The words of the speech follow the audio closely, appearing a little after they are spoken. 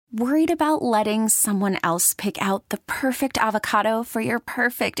Worried about letting someone else pick out the perfect avocado for your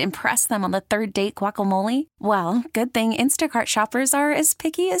perfect impress them on the third date guacamole? Well, good thing Instacart shoppers are as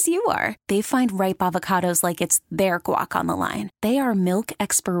picky as you are. They find ripe avocados like it's their guac on the line. They are milk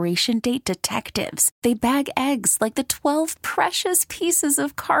expiration date detectives. They bag eggs like the 12 precious pieces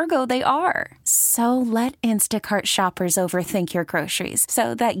of cargo they are. So let Instacart shoppers overthink your groceries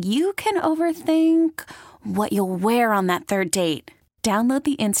so that you can overthink what you'll wear on that third date. Download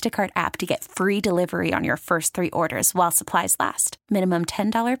the Instacart app to get free delivery on your first 3 orders while supplies last. Minimum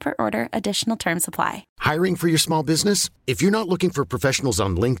 $10 per order. Additional terms apply. Hiring for your small business? If you're not looking for professionals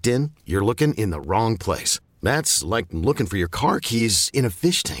on LinkedIn, you're looking in the wrong place. That's like looking for your car keys in a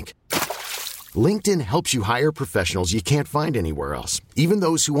fish tank. LinkedIn helps you hire professionals you can't find anywhere else, even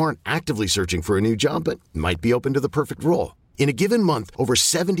those who aren't actively searching for a new job but might be open to the perfect role. In a given month, over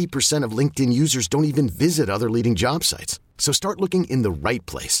 70% of LinkedIn users don't even visit other leading job sites. So start looking in the right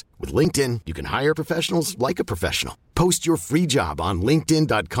place. With LinkedIn, you can hire professionals like a professional. Post your free job on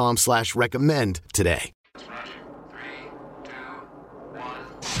linkedin.com/recommend today. 3, 2,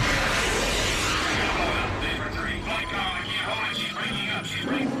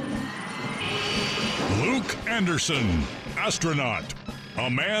 1. Luke Anderson, astronaut. A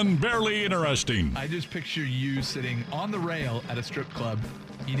man barely interesting. I just picture you sitting on the rail at a strip club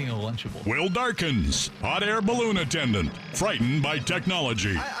eating a Lunchable. Will Darkins, hot air balloon attendant, frightened by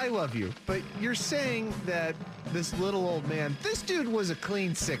technology. I love you, but you're saying that this little old man, this dude was a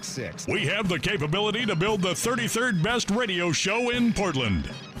clean 6'6". We have the capability to build the 33rd best radio show in Portland.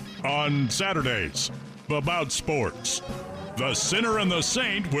 On Saturdays, about sports. The Sinner and the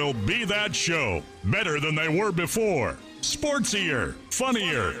Saint will be that show. Better than they were before. Sportsier,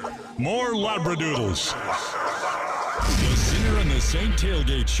 funnier, more labradoodles. The Sinner and the Saint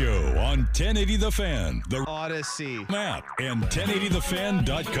Tailgate Show on 1080 The Fan, the Odyssey map, and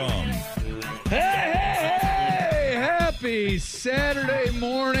 1080thefan.com. Hey! Happy Saturday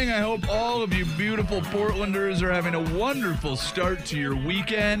morning. I hope all of you beautiful Portlanders are having a wonderful start to your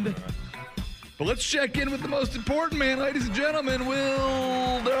weekend. But let's check in with the most important man, ladies and gentlemen,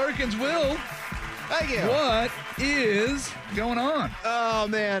 Will Darkins. Will, Thank you. what is going on? Oh,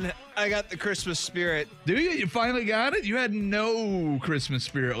 man. I got the Christmas spirit. Do you? You finally got it? You had no Christmas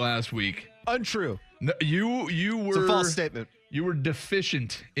spirit last week. Untrue. No, you were... It's a false statement. You were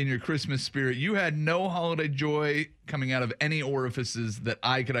deficient in your Christmas spirit. You had no holiday joy coming out of any orifices that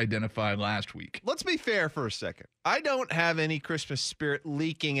I could identify last week. Let's be fair for a second. I don't have any Christmas spirit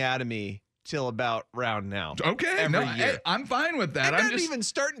leaking out of me till about round now. Okay. Every year. I'm fine with that. I'm just even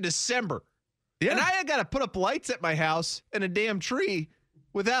starting December. Yeah. And I got to put up lights at my house and a damn tree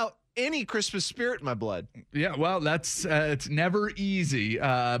without any Christmas spirit in my blood. Yeah, well, that's it's never easy.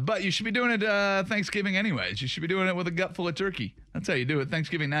 But you should be doing it Thanksgiving anyways. You should be doing it with a gut full of turkey. That's how you do it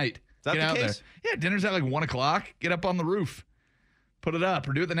Thanksgiving night. Is that Get the out case? there. Yeah, dinner's at like 1 o'clock. Get up on the roof. Put it up.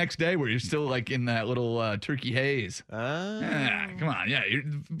 Or do it the next day where you're still like in that little turkey haze. Yeah, come on. Yeah,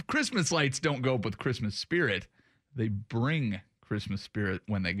 Christmas lights don't go up with Christmas spirit. They bring Christmas spirit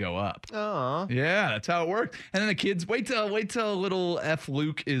when they go up. Oh. Yeah, that's how it works. And then the kids, wait till little F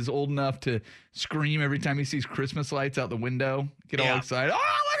Luke is old enough to scream every time he sees Christmas lights out the window. Get all excited.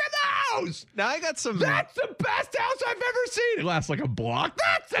 Oh, look at those! Now I got some. That's the best house I've ever seen. It lasts like a block.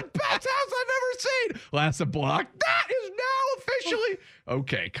 That's the best house I've ever seen. Lasts a block. That is now officially.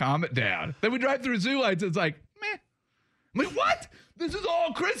 Okay, calm it down. Then we drive through zoo lights. It's like, meh. I'm like, what? This is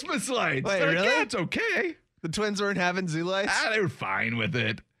all Christmas lights. Wait, They're like, really? yeah, it's okay. The twins weren't having zoo lights? They were fine with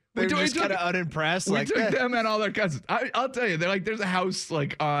it. They were just kind of unimpressed. We like, took them and all their cousins. I'll tell you, they're like, there's a house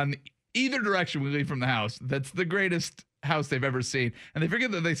like on either direction we leave from the house. That's the greatest house they've ever seen. And they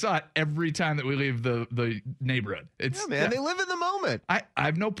forget that they saw it every time that we leave the neighborhood. It's, yeah, man, they live in the moment. I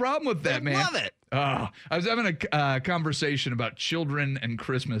have no problem with that, They man. love it. I was having a conversation about children and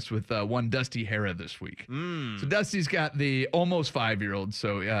Christmas with one Dusty Hera this week. So Dusty's got the almost 5-year-old.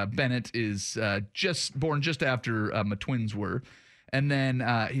 So Bennett is born just after my twins were. And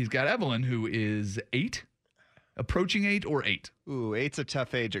then he's got Evelyn, who is 8, approaching 8 or 8. Ooh, 8's a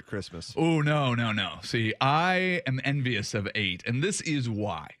tough age at Christmas. Oh, no. See, I am envious of 8, and this is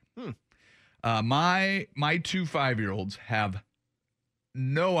why. My 2 5-year-olds have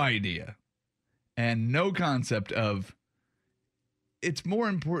no idea and no concept of it's more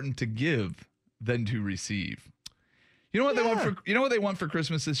important to give than to receive. You know what they want for they want for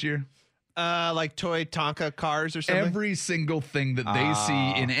Christmas this year? Like toy Tonka cars or something? Every single thing that they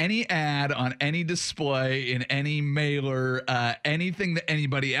see in any ad, on any display, in any mailer, anything that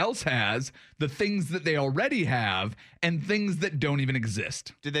anybody else has, the things that they already have, and things that don't even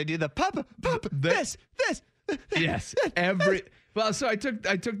exist. Did they do the pop, this? Yes. Well, so I took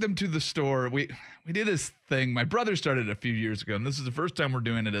them to the store. We did this thing. My brother started it a few years ago, and this is the first time we're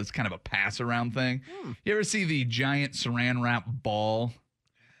doing it as kind of a pass around thing. You ever see the giant saran wrap ball?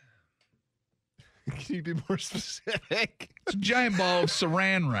 Can you be more specific? It's a giant ball of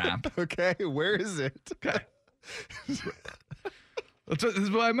saran wrap. Okay, where is it? Okay. This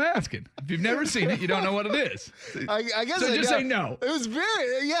is what I'm asking. If you've never seen it, you don't know what it is. I guess so just say no. It was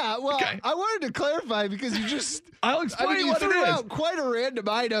very, well, okay. I wanted to clarify because you just... I'll explain what you it threw is. out quite a random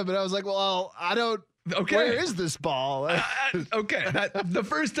item, and I was like, well, I don't... Okay. Where is this ball? The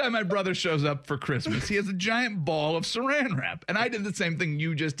first time my brother shows up for Christmas, he has a giant ball of saran wrap. And I did the same thing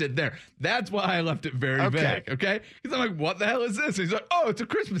you just did there. That's why I left it very vague, okay? Because I'm like, what the hell is this? And he's like, oh, it's a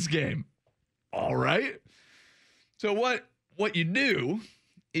Christmas game. All right. So what you do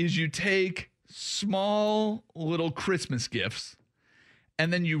is you take small little Christmas gifts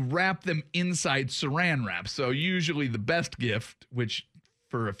and then you wrap them inside saran wrap. So usually the best gift, which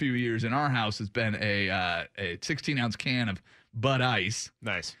for a few years in our house has been a 16-ounce can of Bud Ice.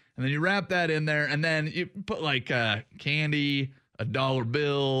 Nice. And then you wrap that in there, and then you put like candy, a $1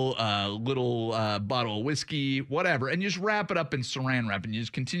 bill, a little bottle of whiskey, whatever, and you just wrap it up in saran wrap, and you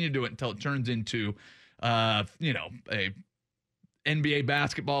just continue to do it until it turns into, a NBA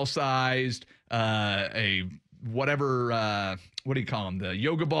basketball sized, a whatever, what do you call them? The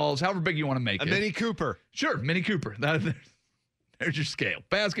yoga balls, however big you want to make it. A Mini Cooper. Sure, Mini Cooper. There's your scale.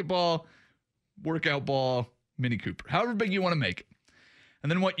 Basketball, workout ball, Mini Cooper. However big you want to make it.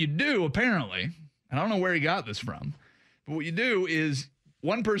 And then what you do, apparently, and I don't know where he got this from, but what you do is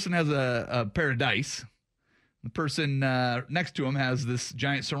one person has a pair of dice. The person next to him has this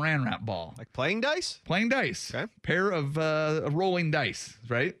giant saran wrap ball. Like playing dice? Playing dice. Okay. Pair of rolling dice,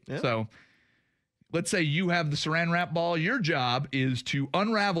 right? Yeah. So let's say you have the saran wrap ball. Your job is to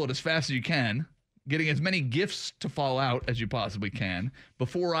unravel it as fast as you can, getting as many gifts to fall out as you possibly can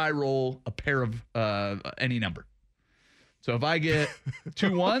before I roll a pair of any number. So if I get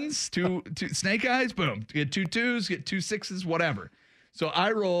 2 ones, two snake eyes, boom. Get 2 twos, get 2 sixes, whatever. So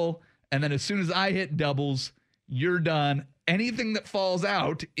I roll, and then as soon as I hit doubles, you're done. Anything that falls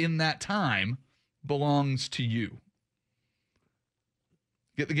out in that time belongs to you.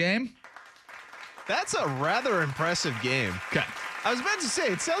 Get the game? That's a rather impressive game. Okay. I was about to say,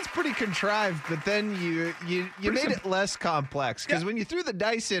 it sounds pretty contrived, but then you made it less complex. Because when you threw the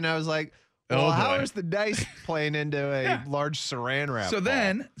dice in, I was like, well, how is the dice playing into a large saran wrap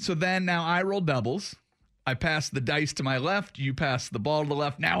ball? So then now I roll doubles. I pass the dice to my left. You pass the ball to the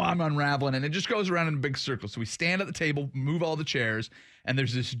left. Now I'm unraveling, and it just goes around in a big circle. So we stand at the table, move all the chairs, and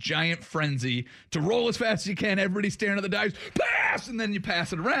there's this giant frenzy to roll as fast as you can. Everybody's staring at the dice. Pass! And then you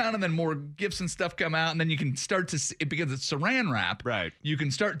pass it around, and then more gifts and stuff come out, and then you can start to see, because it's saran wrap, right? You can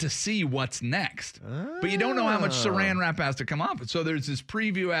start to see what's next. But you don't know how much saran wrap has to come off. So there's this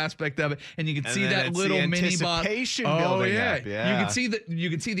preview aspect of it, and you can see that little mini bottle. Oh, yeah. You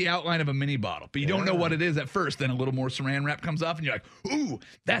can see the outline of a mini bottle, but you don't know what it is at first. Then a little more saran wrap comes off, and you're like, ooh,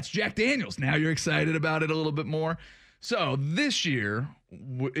 that's Jack Daniels. Now you're excited about it a little bit more. So this year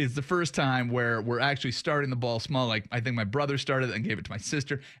is the first time where we're actually starting the ball small. Like I think my brother started it and gave it to my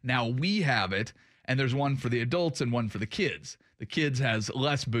sister. Now we have it, and there's one for the adults and one for the kids. The kids has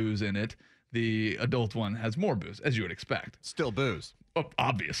less booze in it. The adult one has more booze, as you would expect. Still booze. Oh,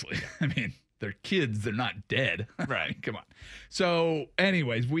 obviously. I mean, they're kids. They're not dead. Right. Come on. So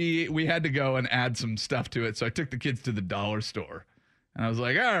anyways, we had to go and add some stuff to it. So I took the kids to the dollar store. And I was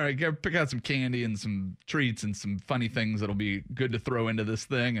like, all right, go pick out some candy and some treats and some funny things that'll be good to throw into this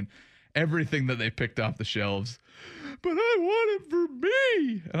thing. And everything that they picked off the shelves, but I want it for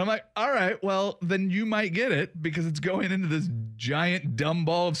me. And I'm like, all right, well, then you might get it because it's going into this giant dumb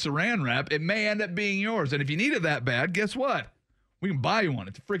ball of saran wrap. It may end up being yours. And if you need it that bad, guess what? We can buy you one.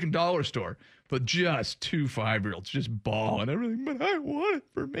 It's a freaking dollar store. But just 2 5-year-olds just bawl and everything. But I want it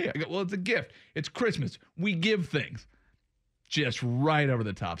for me. I go, well, it's a gift. It's Christmas. We give things. Just right over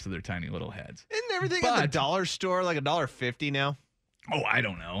the tops of their tiny little heads. Isn't everything at the dollar store like $1.50 now? Oh, I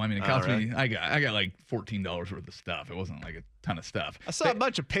don't know. I mean, it cost me. I got like $14 worth of stuff. It wasn't like a ton of stuff. I saw a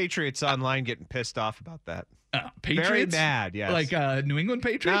bunch of Patriots online getting pissed off about that. Patriots? Very mad, yes. Like New England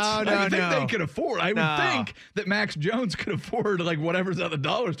Patriots? No, I think they could afford. I would think that Max Jones could afford like whatever's at the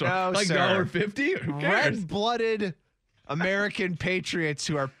dollar store. No, like $1.50? Who cares? Red-blooded American patriots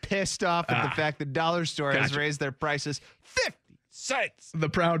who are pissed off at the fact the dollar store has raised their prices 50 cents. The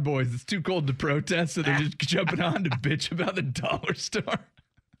Proud Boys. It's too cold to protest, so they're just jumping on to bitch about the dollar store.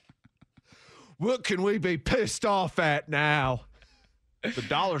 What can we be pissed off at now? The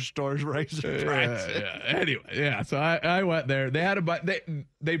dollar store's raising prices. Anyway, so I went there. They had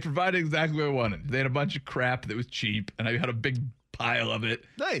they provided exactly what I wanted. They had a bunch of crap that was cheap, and I had a big pile of it.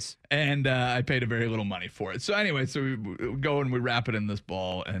 Nice. And I paid a very little money for it. So anyway, so we go and we wrap it in this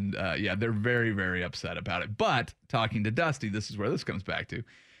ball. And yeah, they're very, very upset about it. But talking to Dusty, this is where this comes back to,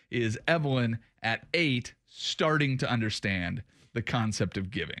 is Evelyn at 8 starting to understand the concept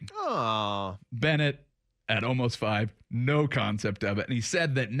of giving. Oh. Bennett at almost 5, no concept of it. And he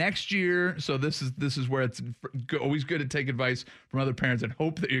said that next year, so this is where it's always good to take advice from other parents and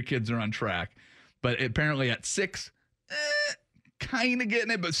hope that your kids are on track. But apparently at 6, kind of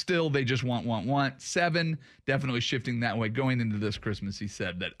getting it, but still they just want. 7, definitely shifting that way. Going into this Christmas, he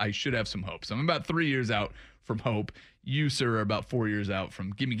said that I should have some hope. So I'm about 3 years out from hope. You, sir, are about 4 years out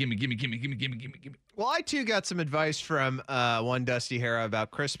from gimme. Well, I, too, got some advice from one Dusty Hera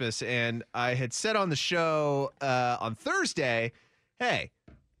about Christmas, and I had said on the show on Thursday, hey,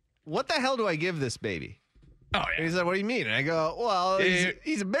 what the hell do I give this baby? Oh, yeah. And he said, what do you mean? And I go, well,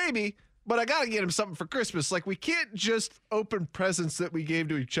 he's a baby, but I got to get him something for Christmas. Like, we can't just open presents that we gave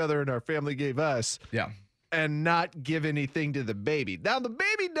to each other and our family gave us. Yeah. And not give anything to the baby. Now, the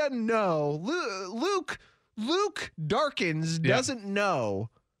baby doesn't know. Luke Darkins doesn't know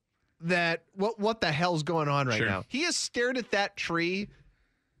that what the hell's going on right now. He has stared at that tree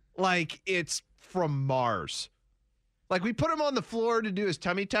like it's from Mars. Like, we put him on the floor to do his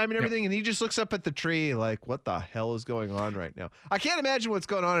tummy time and everything, and he just looks up at the tree like, what the hell is going on right now? I can't imagine what's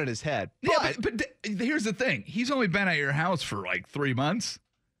going on in his head. But here's the thing. He's only been at your house for like 3 monthts.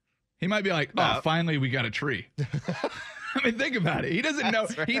 He might be like, finally we got a tree. I mean, think about it. He doesn't know.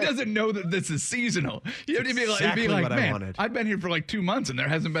 Right. He doesn't know that this is seasonal. You have to be like, man, I've been here for like 2 months and there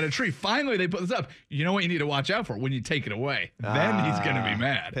hasn't been a tree. Finally, they put this up. You know what you need to watch out for when you take it away. Then he's gonna be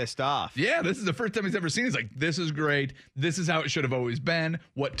mad, pissed off. Yeah, this is the first time he's ever seen it. He's like, this is great. This is how it should have always been.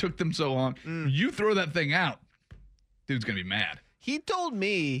 What took them so long? You throw that thing out, dude's gonna be mad. He told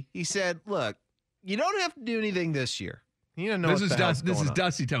me. He said, look, you don't have to do anything this year. You don't know this is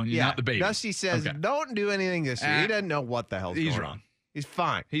Dusty telling you, not the baby. Dusty says, don't do anything this year. He doesn't know what the hell's going on. He's wrong. He's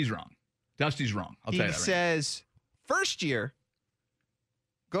fine. He's wrong. Dusty's wrong. I'll tell you that. He says, first year,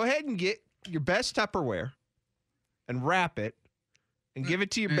 go ahead and get your best Tupperware and wrap it and give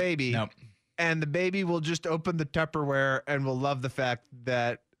it to your baby. Nope. And the baby will just open the Tupperware and will love the fact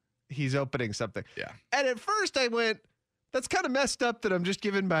that he's opening something. Yeah. And at first I went, that's kind of messed up that I'm just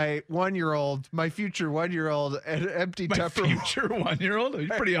giving my future 1-year-old, an empty Tupperware. My future 1-year-old?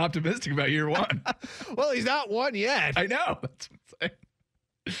 You're pretty optimistic about year 1. Well, he's not 1 yet. I know. That's what I'm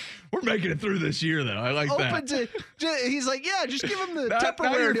saying. We're making it through this year, though. I like that. He's like, yeah, just give him the Tupperware.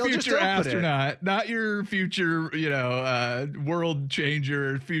 Not your and he'll future just open astronaut. it. Not your future, world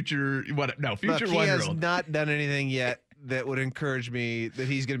changer. Future 1-year-old. He has not done anything yet that would encourage me that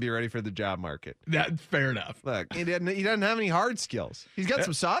he's going to be ready for the job market. That's fair enough. Look, he doesn't have any hard skills. He's got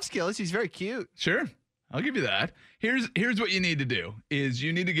some soft skills. He's very cute. Sure. I'll give you that. Here's what you need to do is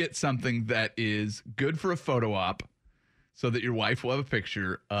you need to get something that is good for a photo op so that your wife will have a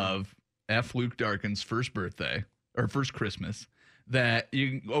picture of F. Luke Darkin's first birthday or first Christmas that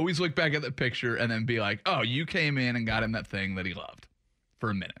you can always look back at the picture and then be like, oh, you came in and got him that thing that he loved for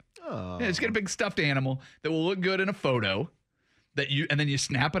a minute. Oh. Yeah, just get a big stuffed animal that will look good in a photo and then you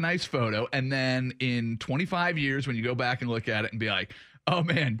snap a nice photo. And then in 25 years, when you go back and look at it and be like, oh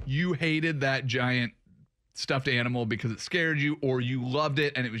man, you hated that giant stuffed animal because it scared you, or you loved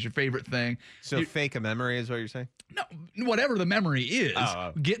it and it was your favorite thing. So fake a memory is what you're saying? No, whatever the memory is,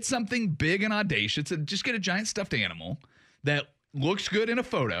 get something big and audacious and just get a giant stuffed animal that looks good in a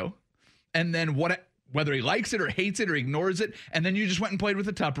photo. And then whether he likes it or hates it or ignores it, and then you just went and played with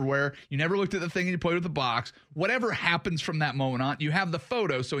the Tupperware. You never looked at the thing and you played with the box. Whatever happens from that moment on, you have the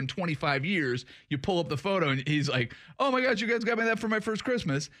photo. So in 25 years, you pull up the photo and he's like, oh my gosh, you guys got me that for my first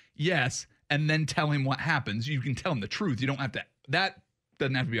Christmas. Yes. And then tell him what happens. You can tell him the truth. You don't have to, that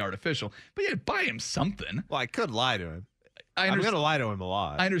doesn't have to be artificial. But yeah, buy him something. Well, I could lie to him. I'm going to lie to him a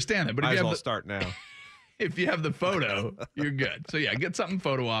lot. I understand that. But Might as well start now. If you have the photo, you're good. So yeah, get something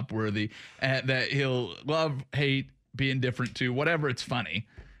photo op worthy that he'll love, hate, be indifferent to, whatever. It's funny,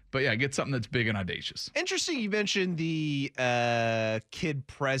 but yeah, get something that's big and audacious. Interesting. You mentioned the kid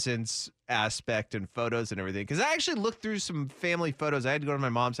presence aspect and photos and everything, because I actually looked through some family photos. I had to go to my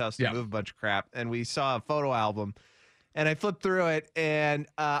mom's house to move a bunch of crap, and we saw a photo album, and I flipped through it, and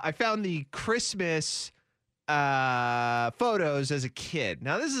I found the Christmas photos as a kid.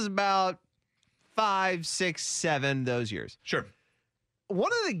 Now this is about 5, 6, 7, those years. Sure. One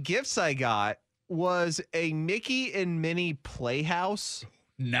of the gifts I got was a Mickey and Minnie Playhouse.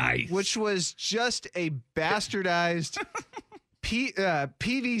 Nice. Which was just a bastardized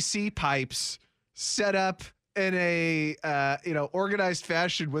PVC pipes set up in a organized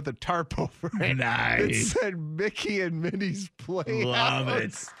fashion with a tarp over it. Nice. It said Mickey and Minnie's Playhouse. Love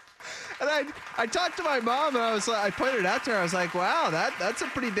it. And I talked to my mom, and I pointed out to her. I was like, "Wow, that's a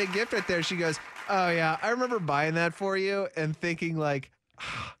pretty big gift right there." She goes, "Oh yeah, I remember buying that for you," and thinking like,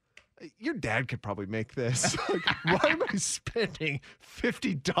 your dad could probably make this. Like, why am I spending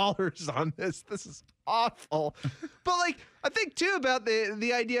 $50 on this? This is awful. But like, I think too about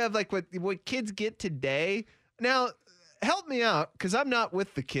the idea of like what kids get today. Now, help me out because I'm not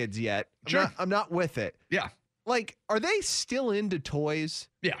with the kids yet. I'm not with it. Yeah. Like, are they still into toys?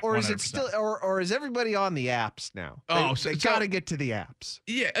 Yeah. Or 100%. is it still, or is everybody on the apps now? They got to get to the apps.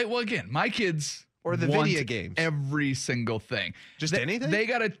 Yeah. Well, again, my kids. Or the want video games. Every single thing. Just anything? They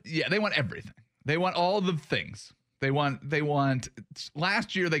want everything. They want all the things. They want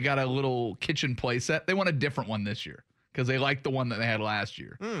last year they got a little kitchen play set. They want a different one this year because they like the one that they had last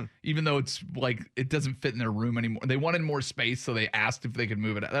year. Even though it's like it doesn't fit in their room anymore. They wanted more space, so they asked if they could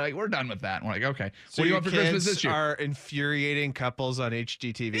move it. They're like, we're done with that. And we're like, okay. So what do you want for Christmas this year? Are infuriating couples on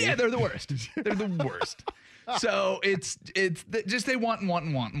HGTV. Yeah, they're the worst. They're the worst. So it's just they want.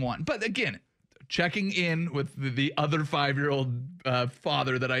 But again, checking in with the other 5-year-old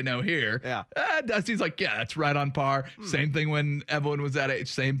father that I know here. Yeah. Dusty's like, yeah, that's right on par. Same thing when Evelyn was that age.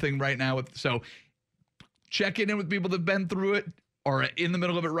 Same thing right now. So checking in with people that have been through it or in the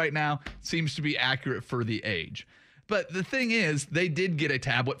middle of it right now seems to be accurate for the age. But the thing is, they did get a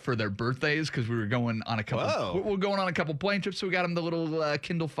tablet for their birthdays because we were going on a couple. We're going on a couple plane trips, so we got them the little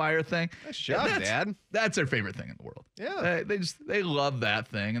Kindle Fire thing. Nice job, Dad. That's their favorite thing in the world. Yeah, they love that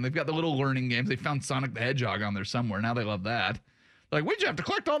thing, and they've got the little learning games. They found Sonic the Hedgehog on there somewhere. Now they love that. Like, we just have to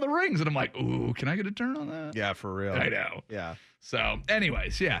collect all the rings, and I'm like, ooh, can I get a turn on that? Yeah, for real. I know. Yeah. So,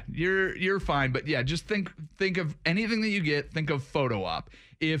 anyways, yeah, you're fine, but yeah, just think of anything that you get. Think of photo op.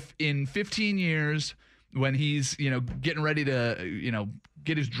 If in 15 years, when he's getting ready to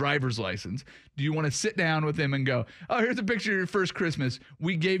get his driver's license, do you want to sit down with him and go, oh, here's a picture of your first Christmas.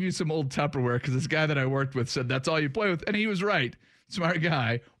 We gave you some old Tupperware because this guy that I worked with said that's all you play with, and he was right. Smart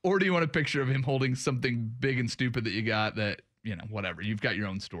guy. Or do you want a picture of him holding something big and stupid that you got that whatever you've got your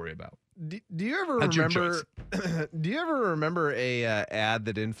own story about? Do you ever remember? Do you ever remember a ad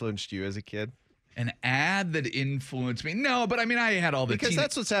that influenced you as a kid? An ad that influenced me? No, but I mean, I had all the because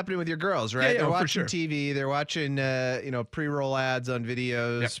that's what's happening with your girls, right? They're watching for sure. TV, they're watching pre-roll ads on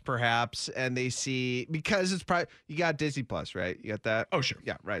videos, perhaps, and they see because it's probably you got Disney Plus, right? You got that? Oh, sure,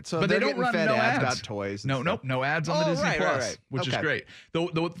 yeah, right. So but they don't run fed no ads ads about toys. No ads on the Disney Plus, which is great.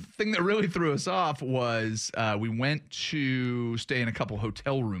 The thing that really threw us off was we went to stay in a couple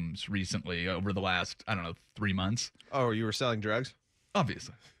hotel rooms recently over the last 3 months. Oh, you were selling drugs?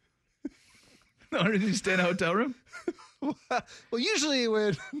 Obviously. No, did you stay in a hotel room? Well, usually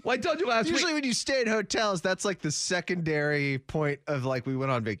when I told you last week. Usually when you stay in hotels, that's like the secondary point of like we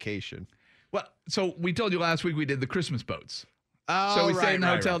went on vacation. Well, so we told you last week we did the Christmas boats. Oh, so we stayed in the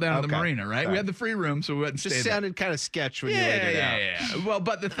hotel down at the marina, right? Sorry. We had the free room, so we went and stayed. Just sounded kind of sketch when you laid it out. Yeah. Well,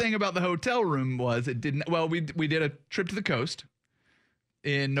 but the thing about the hotel room was it didn't. Well, we did a trip to the coast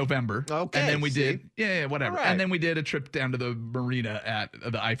in November. Okay. And then we did, whatever. Right. And then we did a trip down to the marina at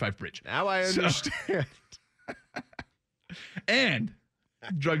the I-5 bridge. Now I understand. And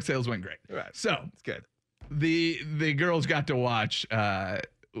drug sales went great. Right. So it's good. The girls got to watch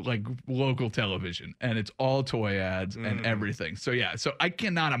like local television, and it's all toy ads and everything. So yeah, so I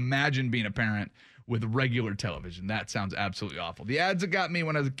cannot imagine being a parent with regular television. That sounds absolutely awful. The ads that got me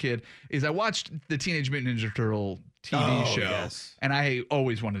when I was a kid is I watched the Teenage Mutant Ninja Turtle TV show, and I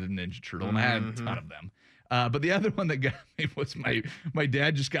always wanted a Ninja Turtle, and I had a ton of them. But the other one that got me was my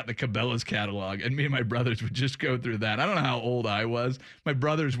dad just got the Cabela's catalog, and me and my brothers would just go through that. I don't know how old I was. My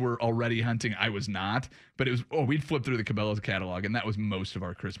brothers were already hunting. I was not. But it was, we'd flip through the Cabela's catalog, and that was most of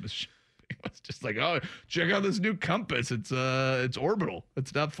our Christmas shopping. It was just like, oh, check out this new compass. It's orbital.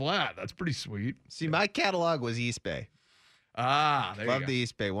 It's not flat. That's pretty sweet. See, my catalog was East Bay. Ah, there you go. Loved the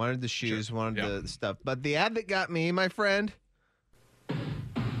East Bay. Wanted the shoes, wanted the stuff. But the ad that got me, my friend.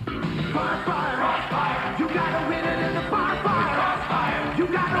 Crossfire. You gotta win it in the crossfire. You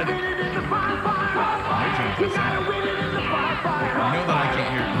gotta win it in the crossfire. You gotta win it in the crossfire. You know that I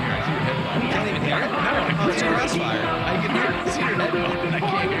can't hear it here. I see your headline. You can't even hear it? No, it's Crossfire. I can hear it. See your headline, and I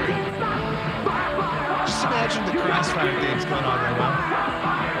can't hear it. Just imagine the Crossfire games going on right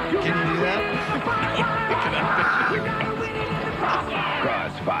now. Can you do that?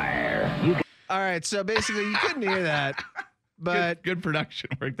 Crossfire. All right, so basically you couldn't hear that. But good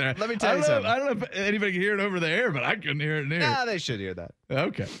production work there. Let me tell you something. I don't know if anybody can hear it over the air, but I couldn't hear it in here. Nah, they should hear that.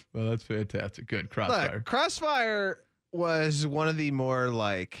 Okay. Well, that's fantastic. Good. Crossfire. Look, Crossfire was one of the more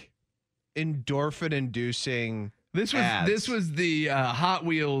like endorphin-inducing. This was the Hot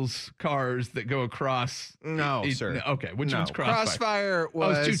Wheels cars that go across. No, sir. Okay, which one's Crossfire? Crossfire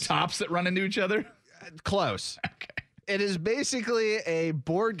was it's two tops that run into each other. Close. Okay. It is basically a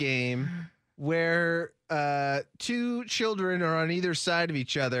board game where two children are on either side of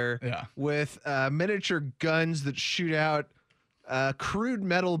each other with miniature guns that shoot out crude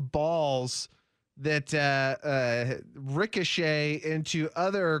metal balls that ricochet into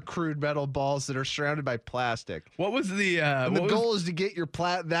other crude metal balls that are surrounded by plastic. What was the goal is to get your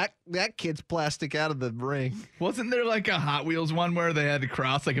that kid's plastic out of the ring. Wasn't there like a Hot Wheels one where they had to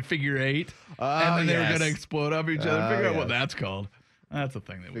cross like a figure 8 and then they were going to explode off each other? Figure out what that's called. That's a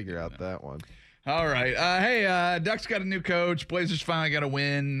thing that figure out that one. All right. Hey, Ducks got a new coach. Blazers finally got a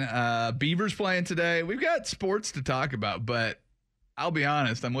win. Beavers playing today. We've got sports to talk about, but I'll be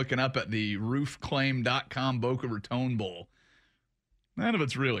honest, I'm looking up at the roofclaim.com Boca Raton Bowl. None of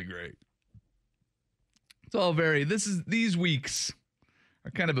it's really great. It's all these weeks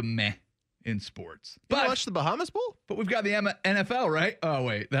are kind of a meh in sports. But watch the Bahamas Bowl? But we've got the NFL, right? Oh,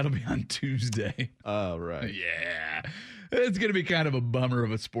 wait, that'll be on Tuesday. Oh, right. Yeah. It's going to be kind of a bummer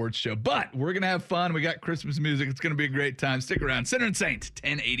of a sports show, but we're going to have fun. We got Christmas music. It's going to be a great time. Stick around. Sinner and Saint,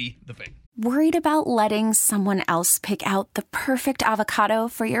 1080 The Fan. Worried about letting someone else pick out the perfect avocado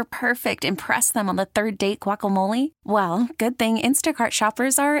for your perfect impress them on the third date guacamole? Well, good thing Instacart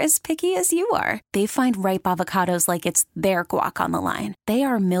shoppers are as picky as you are. They find ripe avocados like it's their guac on the line. They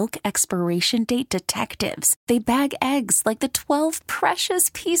are milk expiration date detectives. They bag eggs like the 12 precious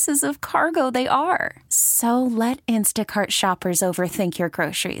pieces of cargo they are. So let Instacart shoppers overthink your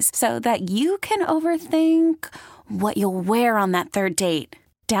groceries so that you can overthink what you'll wear on that third date.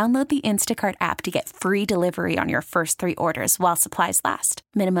 Download the Instacart app to get free delivery on your first 3 orders while supplies last.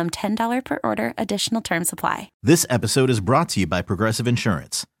 Minimum $10 per order. Additional terms apply. This episode is brought to you by Progressive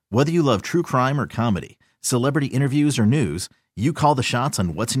Insurance. Whether you love true crime or comedy, celebrity interviews or news, you call the shots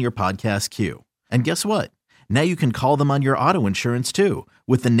on what's in your podcast queue. And guess what? Now you can call them on your auto insurance too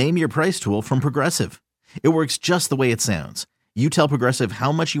with the Name Your Price tool from Progressive. It works just the way it sounds. You tell Progressive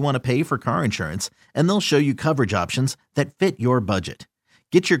how much you want to pay for car insurance, and they'll show you coverage options that fit your budget.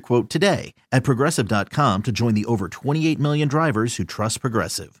 Get your quote today at Progressive.com to join the over 28 million drivers who trust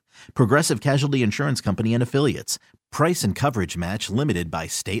Progressive. Progressive Casualty Insurance Company and Affiliates. Price and coverage match limited by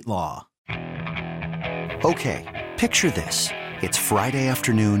state law. Okay, picture this. It's Friday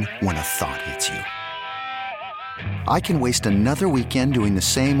afternoon when a thought hits you. I can waste another weekend doing the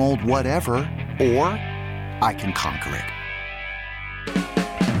same old whatever, or I can conquer it.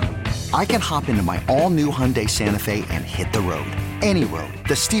 I can hop into my all-new Hyundai Santa Fe and hit the road. Any road.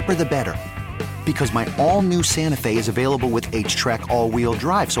 The steeper, the better. Because my all-new Santa Fe is available with H-Track all-wheel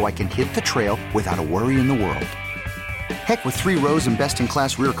drive, so I can hit the trail without a worry in the world. Heck, with 3 rows and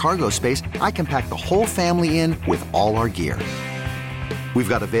best-in-class rear cargo space, I can pack the whole family in with all our gear. We've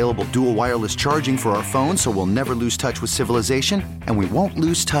got available dual wireless charging for our phones, so we'll never lose touch with civilization, and we won't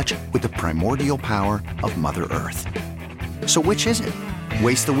lose touch with the primordial power of Mother Earth. So which is it?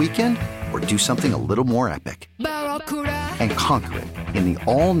 Waste the weekend or do something a little more epic? And conquer it in the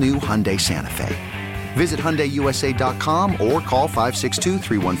all-new Hyundai Santa Fe. Visit HyundaiUSA.com or call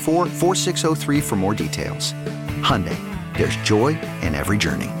 562-314-4603 for more details. Hyundai, there's joy in every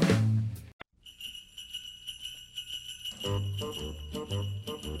journey.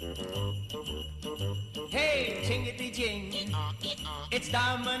 Hey, jingity jing, it's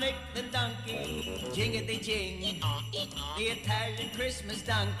Dominic the donkey. Jingity jing, the Italian Christmas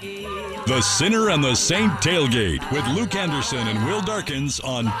donkey. The Sinner and the Saint tailgate with Luke Anderson and Will Darkins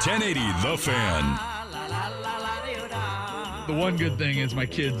on 1080 The Fan. The one good thing is my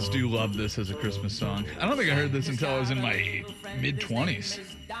kids do love this as a Christmas song. I don't think I heard this until I was in my mid-20s.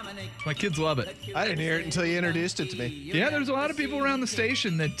 My kids love it. I didn't hear it until you introduced it to me. Yeah, there's a lot of people around the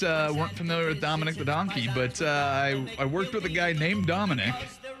station that weren't familiar with Dominic the Donkey, but I worked with a guy named Dominic,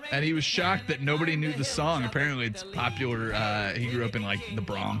 and he was shocked that nobody knew the song. Apparently it's popular. He grew up in like the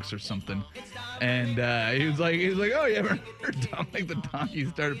Bronx or something. And he was like, oh, you ever heard Dominic the Donkey? He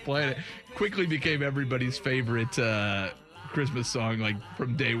started playing it. Quickly became everybody's favorite Christmas song, like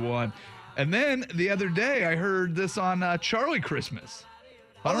from day one. And then the other day I heard this on Charlie Christmas.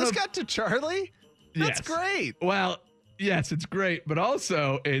 Oh, this got to Charlie? That's great. Well, yes, it's great, but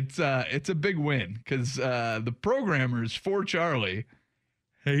also it's a big win because the programmers for Charlie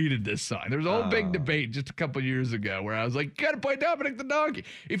hated this song. There was a whole big debate just a couple years ago where I was like, gotta play Dominic the Donkey.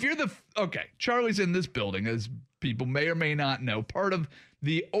 If you're Charlie's in this building, as people may or may not know, part of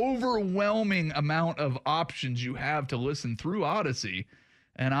the overwhelming amount of options you have to listen through Odyssey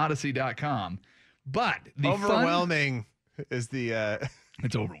and Odyssey.com. But the overwhelming is the...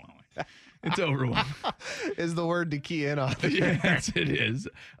 It's overwhelming. It's over with. Is the word to key in on. Yes, it is.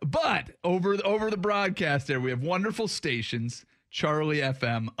 But over the broadcast there, we have wonderful stations, Charlie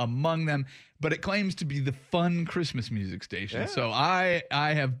FM among them, but it claims to be the fun Christmas music station. Yeah. So I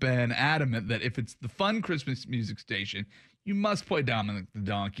have been adamant that if it's the fun Christmas music station, you must play Dominic the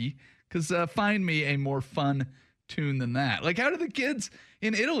Donkey, because find me a more fun tune than that. Like, how do the kids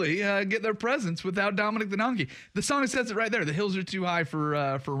in Italy get their presents without Dominic the Donkey? The song says it right there. The hills are too high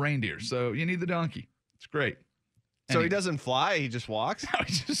for reindeer, so you need the donkey. It's great. So he doesn't fly, he just walks? No,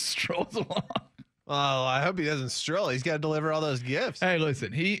 he just strolls along. Oh, I hope he doesn't stroll. He's got to deliver all those gifts. Hey,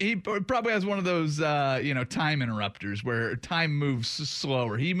 listen, he probably has one of those time interrupters where time moves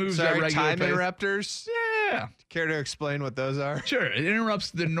slower. He moves at regular time pace. Interrupters? Yeah. Care to explain what those are? Sure. It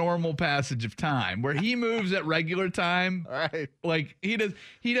interrupts the normal passage of time where he moves at regular time. All right. Like he does,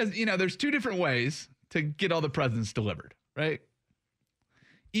 there's two different ways to get all the presents delivered, right?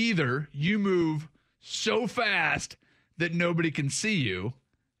 Either you move so fast that nobody can see you,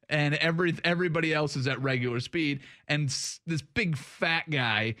 and everybody else is at regular speed, and this big fat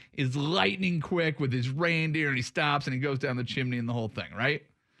guy is lightning quick with his reindeer, and he stops and he goes down the chimney and the whole thing, right?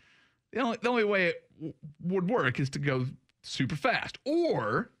 The only way it would work is to go super fast,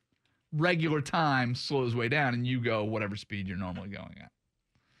 or regular time slows way down and you go whatever speed you're normally going at.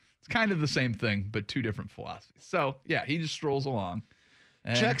 It's kind of the same thing, but two different philosophies. So yeah, he just strolls along.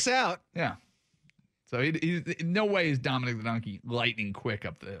 Checks out. Yeah. So he no way is Dominic the Donkey lightning quick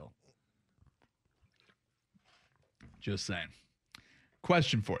up the hill. Just saying.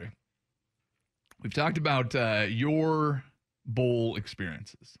 Question for you. We've talked about your bowl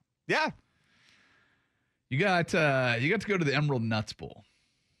experiences. Yeah. You got to go to the Emerald Nuts Bowl.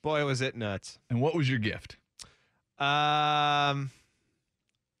 Boy, was it nuts. And what was your gift? I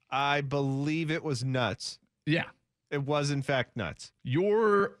believe it was nuts. Yeah. It was, in fact, nuts.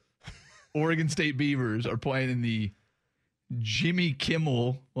 Your Oregon State Beavers are playing in the Jimmy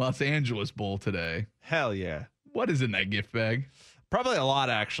Kimmel Los Angeles Bowl today. Hell yeah. What is in that gift bag? Probably a lot,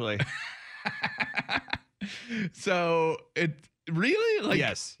 actually. So it really like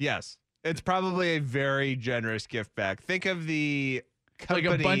yes. It's probably a very generous gift bag. Think of the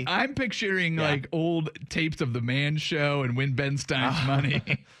company. Like I'm picturing like old tapes of the Man Show and Win Ben Stein's Money.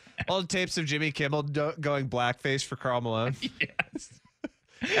 Old tapes of Jimmy Kimmel going blackface for Karl Malone. Yes.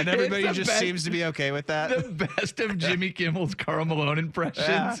 And everybody just seems to be okay with that. The best of Jimmy Kimmel's Karl Malone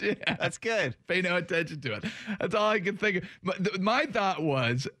impressions. Yeah, that's good. Pay no attention to it. That's all I can think of. But my thought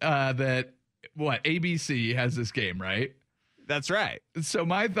was that, ABC has this game, right? That's right. So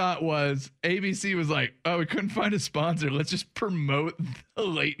my thought was ABC was like, oh, we couldn't find a sponsor. Let's just promote the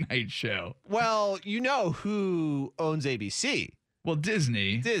late night show. Well, you know who owns ABC. Well,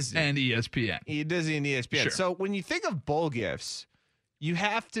 Disney and ESPN. Disney and ESPN. Sure. So when you think of bowl gifts, you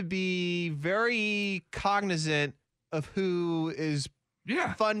have to be very cognizant of who is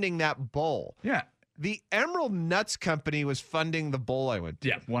funding that bowl. Yeah. The Emerald Nuts Company was funding the bowl I went to.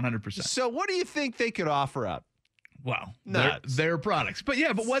 Yeah, 100%. So what do you think they could offer up? Wow. Nuts. Their products. But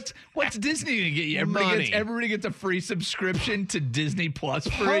yeah, but what's Disney going to get you? Everybody gets a free subscription to Disney Plus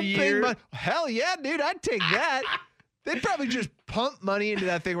for a year. Hell yeah, dude. I'd take that. They'd probably just pump money into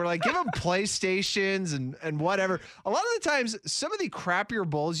that thing. We're like, give them PlayStations and whatever. A lot of the times, some of the crappier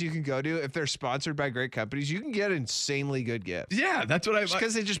bowls you can go to, if they're sponsored by great companies, you can get insanely good gifts. Yeah, that's what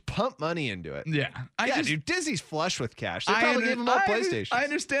because they just pump money into it. Yeah. Dude, Disney's flush with cash. They probably gave them all PlayStations. I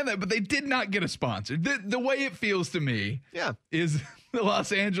understand that, but they did not get a sponsor. The way it feels to me is the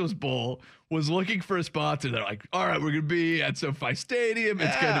Los Angeles Bowl was looking for a sponsor. They're like, all right, we're going to be at SoFi Stadium.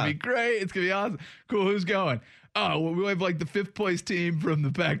 It's going to be great. It's going to be awesome. Cool, who's going? Oh, well, we have like the 5th place team from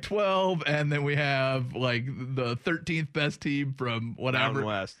the Pac-12, and then we have like the 13th best team from whatever. Mountain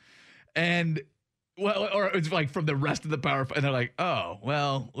West. And or it's like from the rest of the Power 5. And they're like, oh,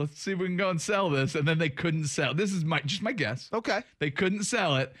 well, let's see if we can go and sell this. And then they couldn't sell. This is just my guess. Okay. They couldn't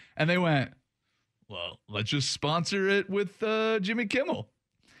sell it, and they went, well, let's just sponsor it with Jimmy Kimmel.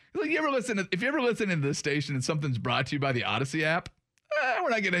 Like, if you ever listen to this station and something's brought to you by the Odyssey app, we're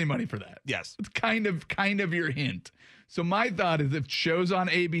not getting any money for that. Yes. It's kind of your hint. So my thought is if show's on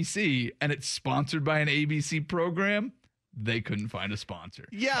ABC and it's sponsored by an ABC program, they couldn't find a sponsor.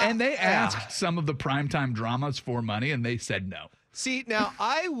 Yeah. And they asked some of the primetime dramas for money, and they said no. See, now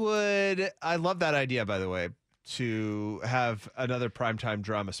I love that idea, by the way, to have another primetime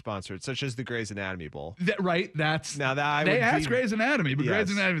drama sponsored, such as the Grey's Anatomy Bowl. Right? They asked Grey's Anatomy, but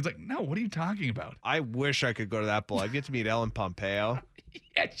Grey's Anatomy's like, no, what are you talking about? I wish I could go to that bowl. I'd get to meet Ellen Pompeo.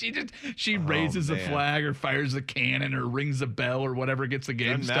 Yeah, she raises a flag or fires a cannon or rings a bell or whatever gets the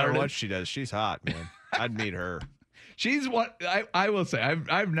game started. No matter what she does, she's hot, man. I'd meet her. She's what I will say.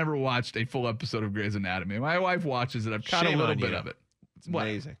 I've never watched a full episode of Grey's Anatomy. My wife watches it. I've caught a little bit of it. It's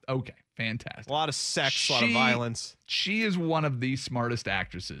amazing. Okay, fantastic. A lot of sex, a lot of violence. She is one of the smartest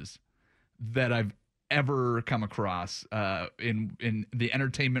actresses that I've ever come across in the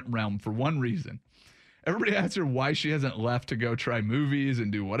entertainment realm for one reason. Everybody asks her why she hasn't left to go try movies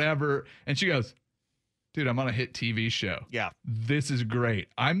and do whatever. And she goes, dude, I'm on a hit TV show. Yeah. This is great.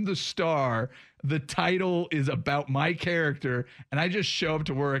 I'm the star. The title is about my character. And I just show up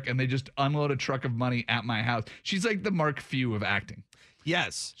to work and they just unload a truck of money at my house. She's like the Mark Few of acting.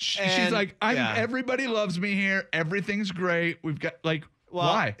 Yes. She's like, everybody loves me here. Everything's great. We've got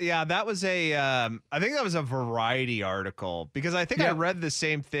why? Yeah, that was I think that was a Variety article because I think I read the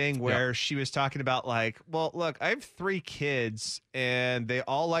same thing where she was talking about like, well, look, I have 3 kids and they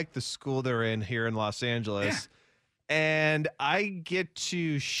all like the school they're in here in Los Angeles. Yeah. And I get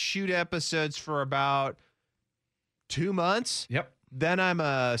to shoot episodes for about 2 months. Yep. Then I'm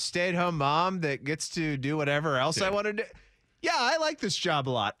a stay-at-home mom that gets to do whatever else I want to do. Yeah, I like this job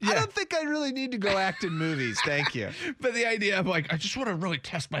a lot. Yeah. I don't think I really need to go act in movies. Thank you. But the idea of like, I just want to really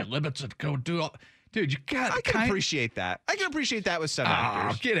test my limits and go do all. Dude, you got. I can appreciate that. I can apprate that with some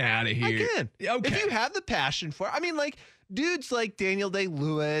actors. Get out of here. I can. Okay. If you have the passion for it. I mean, like dudes like Daniel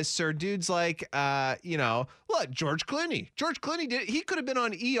Day-Lewis or dudes like, George Clooney. George Clooney he could have been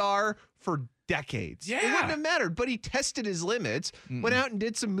on ER for decades. Yeah. It wouldn't have mattered, but he tested his limits, went out and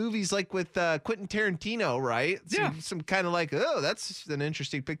did some movies like with Quentin Tarantino, right? Some kind of like, that's an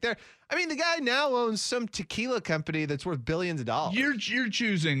interesting pick there. I mean, the guy now owns some tequila company that's worth billions of dollars. You're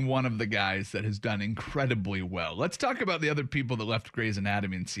choosing one of the guys that has done incredibly well. Let's talk about the other people that left Grey's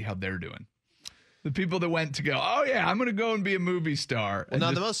Anatomy and see how they're doing. The people that went to go, oh, yeah, I'm going to go and be a movie star. Well,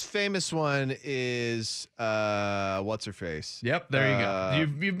 now the most famous one is, what's her face? Yep, there you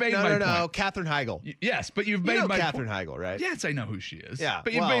go. You've made my point. No, Katherine Heigl. Yes, but you've made my Katherine Heigl, right? Yes, I know who she is. Yeah,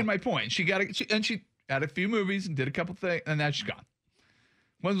 but you've made my point. She had a few movies and did a couple things, and now she's gone.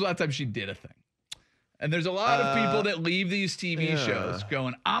 When's the last time she did a thing? And there's a lot of people that leave these TV shows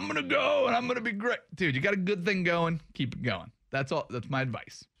going, I'm going to go and I'm going to be great. Dude, you got a good thing going. Keep it going. That's all. That's my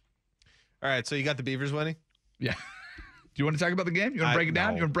advice. All right, so you got the Beavers winning? Yeah. Do you want to talk about the game? You want to break it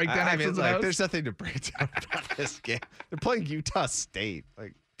down? You want to break down there's nothing to break down about this game. They're playing Utah State.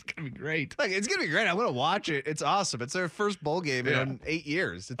 Like, it's going to be great. Like, it's going to be great. I'm going to watch it. It's awesome. It's their first bowl game in 8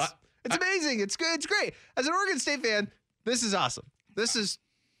 years. It's amazing. It's good. It's great. As an Oregon State fan, this is awesome.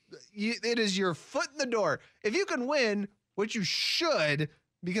 It is your foot in the door. If you can win, which you should,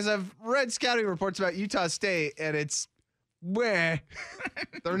 because I've read scouting reports about Utah State, and it's they're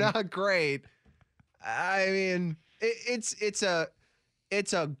not great. I mean, it's a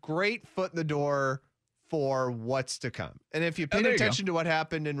great foot in the door for what's to come. And if you paid attention to what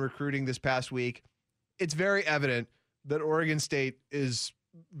happened in recruiting this past week, it's very evident that Oregon State is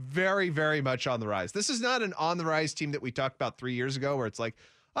very, very much on the rise. This is not an on the rise team that we talked about 3 years ago, where it's like,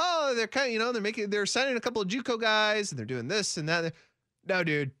 oh, they're kind of, they're signing a couple of JUCO guys and they're doing this and that. No,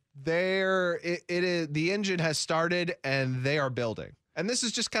 dude. It is the engine has started and they are building, and this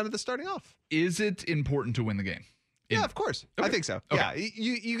is just kind of the starting off. Is it important to win the game? Yeah, of course. Okay. I think so. Okay.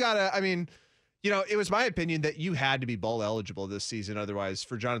 Yeah, you gotta. I mean, it was my opinion that you had to be bowl eligible this season, otherwise,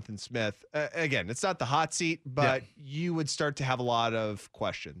 for Jonathan Smith, again, it's not the hot seat, but you would start to have a lot of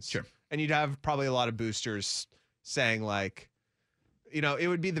questions. Sure, and you'd have probably a lot of boosters saying like, it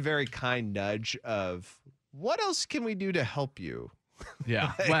would be the very kind nudge of, what else can we do to help you?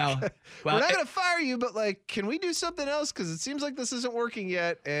 Yeah. Well, we're not going to fire you, but like, can we do something else? Because it seems like this isn't working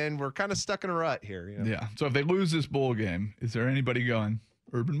yet, and we're kind of stuck in a rut here. Yeah. So if they lose this bowl game, is there anybody going,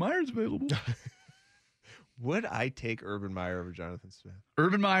 Urban Meyer's available? Would I take Urban Meyer over Jonathan Smith?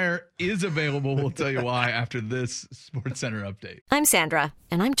 Urban Meyer is available. We'll tell you why after this SportsCenter update. I'm Sandra,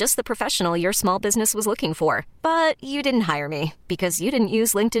 and I'm just the professional your small business was looking for. But you didn't hire me because you didn't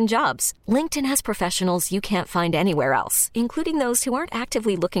use LinkedIn Jobs. LinkedIn has professionals you can't find anywhere else, including those who aren't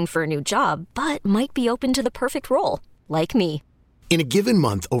actively looking for a new job, but might be open to the perfect role, like me. In a given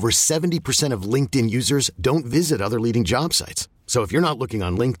month, over 70% of LinkedIn users don't visit other leading job sites. So if you're not looking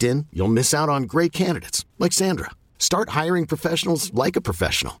on LinkedIn, you'll miss out on great candidates like Sandra. Start hiring professionals like a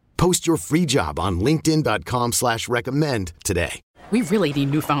professional. Post your free job on linkedin.com/recommend today. We really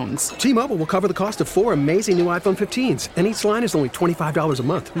need new phones. T-Mobile will cover the cost of 4 amazing new iPhone 15s, and each line is only $25 a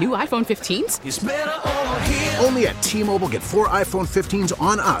month. New iPhone 15s? It's better over here. Only at T-Mobile, get 4 iPhone 15s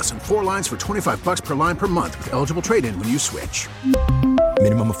on us and 4 lines for $25 per line per month with eligible trade-in when you switch.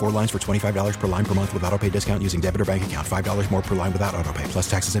 Minimum of 4 lines for $25 per line per month with autopay discount using debit or bank account. $5 more per line without autopay, plus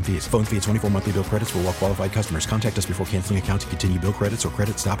taxes and fees. Phone fee at 24 monthly bill credits for well qualified customers. Contact us before canceling account to continue bill credits or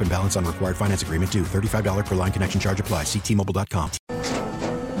credit stop and balance on required finance agreement due. $35 per line connection charge applies. See T-Mobile.com.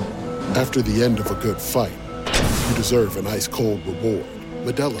 After the end of a good fight, you deserve an ice-cold reward.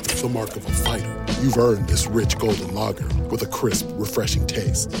 Modelo is the mark of a fighter. You've earned this rich golden lager with a crisp, refreshing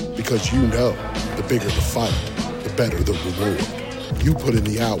taste. Because you know, the bigger the fight, the better the reward. You put in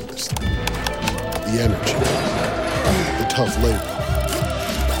the hours, the energy, the tough labor.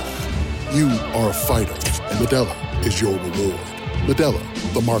 You are a fighter, and Modelo is your reward.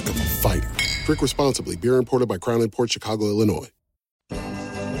 Modelo, the mark of a fighter. Drink responsibly. Beer imported by Crown Imports, Chicago, Illinois.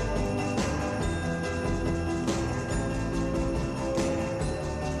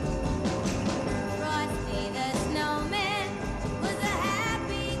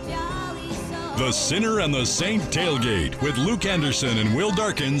 The Sinner and the Saint Tailgate with Luke Anderson and Will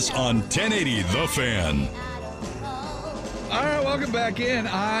Darkins on 1080 The Fan. All right, welcome back in.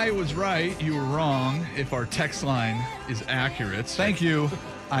 I was right. You were wrong. If our text line is accurate. Thank you.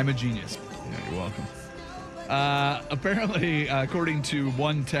 I'm a genius. Yeah, you're welcome. Apparently, according to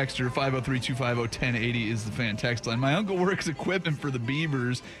one texter, 503-250-1080 is the fan text line. My uncle works equipment for the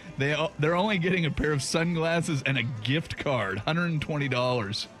Beavers. They're only getting a pair of sunglasses and a gift card,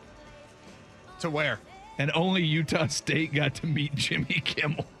 $120. To where? And only Utah State got to meet Jimmy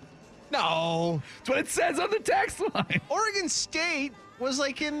Kimmel. No. That's what it says on the text line. Oregon State was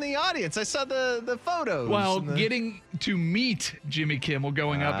like in the audience. I saw the photos. Well, getting to meet Jimmy Kimmel,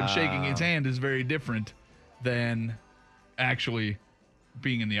 going up and shaking his hand is very different than actually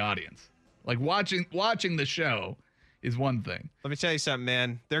being in the audience. Like watching the show is one thing. Let me tell you something,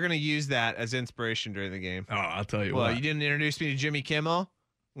 man. They're going to use that as inspiration during the game. Oh, I'll tell you what. what. You didn't introduce me to Jimmy Kimmel?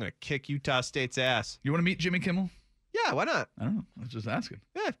 I'm going to kick Utah State's ass. You want to meet Jimmy Kimmel? Yeah, why not? I don't know. I was just asking.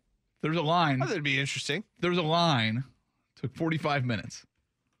 Yeah. There's a line. I thought it'd be interesting. There's a line. Took 45 minutes.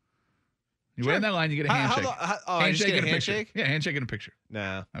 You wait in that line, you get a handshake. Handshake and a handshake? Picture. Yeah, handshake and a picture.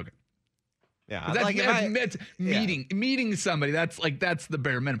 Nah. Okay. Yeah, that's meeting somebody. That's the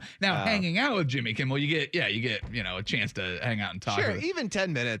bare minimum. Now, hanging out with Jimmy Kimmel, you get a chance to hang out and talk. Sure, even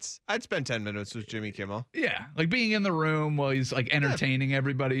 10 minutes. I'd spend 10 minutes with Jimmy Kimmel. Yeah, like being in the room while he's like entertaining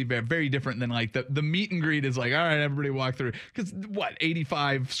everybody. Very different than like the meet and greet is like, all right, everybody walk through. Because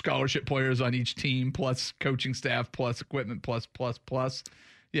 85 scholarship players on each team, plus coaching staff, plus equipment, plus.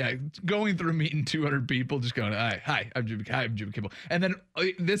 Yeah, going through meeting 200 people, just going, hi, I'm Jimmy Kimmel, and then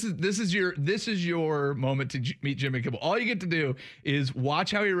this is your moment to meet Jimmy Kimmel. All you get to do is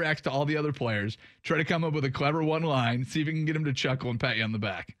watch how he reacts to all the other players, try to come up with a clever one line, see if you can get him to chuckle and pat you on the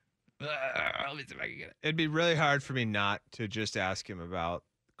back. Let me see if I can get it. It'd be really hard for me not to just ask him about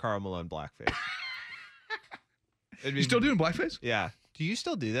Karl Malone blackface. You still doing blackface? Yeah. Do you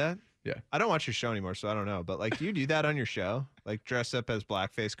still do that? Yeah. I don't watch your show anymore, so I don't know. But like, do you do that on your show? Like dress up as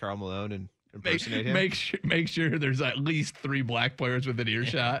blackface Karl Malone and impersonate him? Make sure there's at least 3 black players with an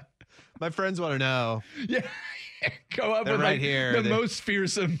earshot. My friends want to know. Yeah. Go up They're with right like here. the most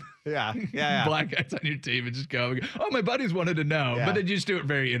fearsome yeah. black guys on your team and just go, oh, my buddies wanted to know. Yeah. But then you just do it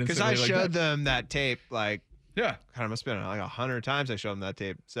very innocently. Because I showed them that tape like, yeah. God, I must have been like 100 times I showed them that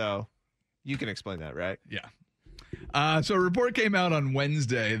tape. So you can explain that, right? Yeah. So a report came out on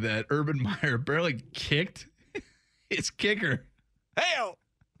Wednesday that Urban Meyer barely kicked his kicker. Hey-o!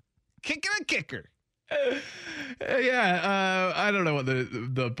 Kicking a kicker. I don't know what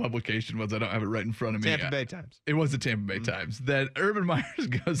the publication was. I don't have it right in front of me. Tampa Bay Times. It was the Tampa Bay Times. That Urban Meyer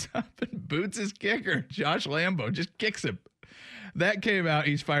goes up and boots his kicker. Josh Lambo just kicks him. That came out.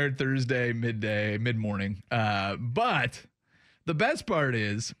 He's fired Thursday, mid-morning. But the best part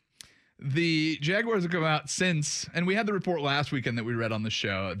is the Jaguars have come out since, and we had the report last weekend that we read on the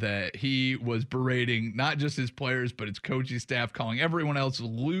show, that he was berating not just his players, but his coaching staff, calling everyone else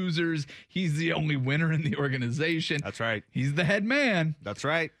losers. He's the only winner in the organization. That's right. He's the head man. That's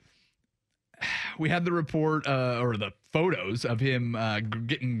right. We had the report or the photos of him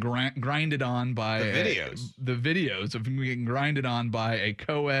getting grinded on by the videos of him getting grinded on by a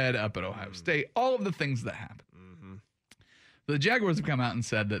co-ed up at Ohio State. All of the things that happened. The Jaguars have come out and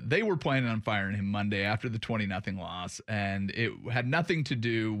said that they were planning on firing him Monday after the 20-0 loss, and it had nothing to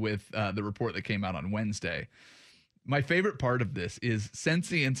do with the report that came out on Wednesday. My favorite part of this is since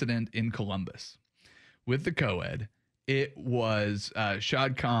the incident in Columbus with the co-ed, it was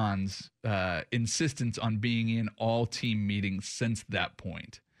Shad Khan's insistence on being in all team meetings since that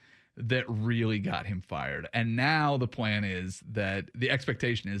point that really got him fired. And now the plan is that the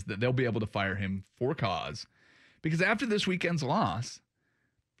expectation is that they'll be able to fire him for cause. Because after this weekend's loss,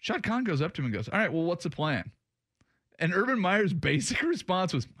 Shad Khan goes up to him and goes, all right, well, what's the plan? And Urban Meyer's basic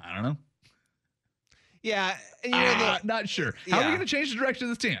response was, I don't know. Yeah. Not sure. How are we going to change the direction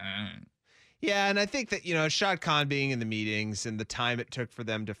of this team? Yeah, and I think that, Shad Khan being in the meetings and the time it took for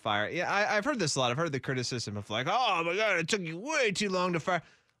them to fire. Yeah, I've heard this a lot. I've heard the criticism of like, oh, my God, it took you way too long to fire.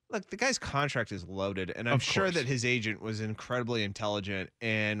 Look, the guy's contract is loaded, and I'm sure that his agent was incredibly intelligent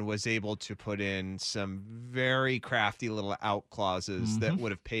and was able to put in some very crafty little out clauses that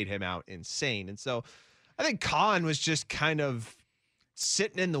would have paid him out insane. And so I think Khan was just kind of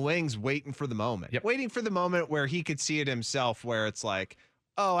sitting in the wings waiting for the moment, waiting for the moment where he could see it himself, where it's like,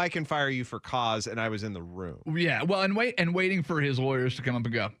 oh, I can fire you for cause, and I was in the room. Yeah, well, and waiting for his lawyers to come up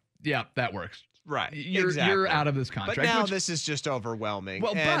and go, yeah, that works. Right. You're out of this contract. But now this is just overwhelming.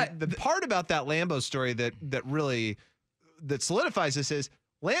 Well, and the part about that Lambeau story that really solidifies this is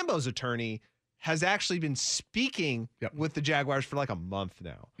Lambeau's attorney has actually been speaking with the Jaguars for like a month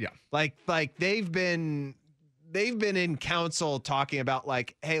now. Yeah. Like they've been in counsel talking about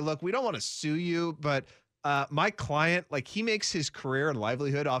like, hey, look, we don't want to sue you, but my client, like, he makes his career and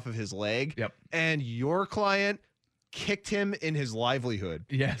livelihood off of his leg. Yep. And your client kicked him in his livelihood.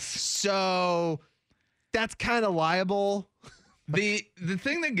 Yes. So that's kind of liable. The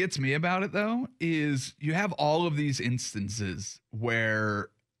thing that gets me about it, though, is you have all of these instances where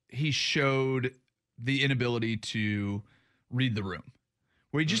he showed the inability to read the room,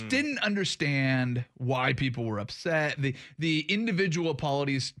 where he just didn't understand why people were upset. The individual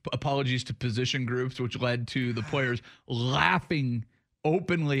apologies to position groups, which led to the players laughing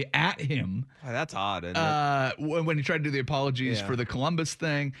openly at him. Oh, that's odd, isn't it? When he tried to do the apologies for the Columbus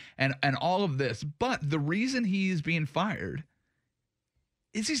thing and all of this. But the reason he's being fired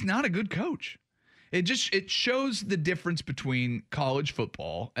is he's not a good coach. It shows the difference between college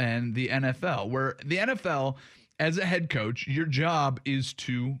football and the NFL, where the NFL, as a head coach, your job is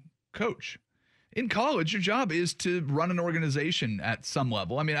to coach. In college, your job is to run an organization at some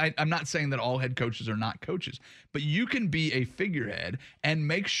level. I mean, I'm not saying that all head coaches are not coaches, but you can be a figurehead and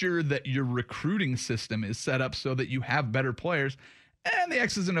make sure that your recruiting system is set up so that you have better players, and the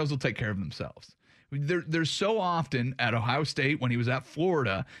X's and O's will take care of themselves. There's so often at Ohio State, when he was at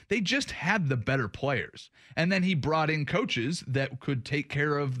Florida, they just had the better players. And then he brought in coaches that could take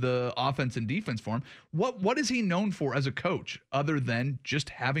care of the offense and defense for him. What is he known for as a coach other than just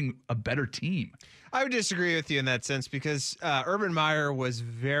having a better team? I would disagree with you in that sense because Urban Meyer was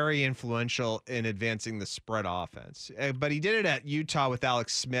very influential in advancing the spread offense. But he did it at Utah with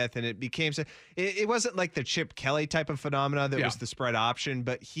Alex Smith, and it became it wasn't like the Chip Kelly type of phenomena that was the spread option,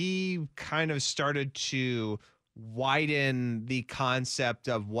 but he kind of started to widen the concept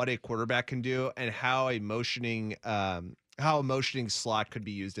of what a quarterback can do and how a motioning slot could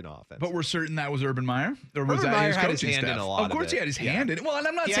be used in offense. But we're certain that was Urban Meyer? Or was Urban that Meyer his had coaching his hand staff? in a lot of course he had his hand in it. Well, and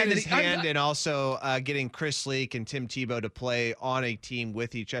I'm not saying that his hand in also getting Chris Leak and Tim Tebow to play on a team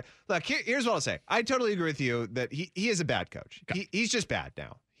with each other. Look, here's what I'll say. I totally agree with you that he is a bad coach. Okay. He's just bad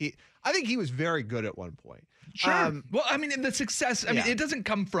now. I think he was very good at one point. Sure. Well, I mean, the success, I mean, it doesn't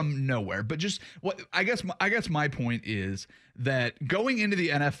come from nowhere, but just what I guess my point is that going into the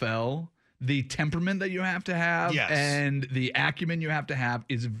NFL, the temperament that you have to have and the acumen you have to have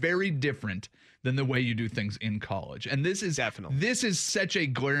is very different than the way you do things in college. And this is such a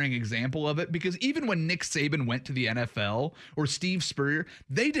glaring example of it, because even when Nick Saban went to the NFL or Steve Spurrier,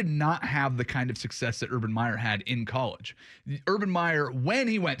 they did not have the kind of success that Urban Meyer had in college. Urban Meyer, when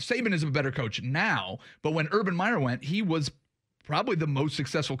he went, Saban is a better coach now, but when Urban Meyer went, he was probably the most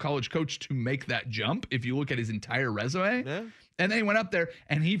successful college coach to make that jump if you look at his entire resume. Yeah. And then he went up there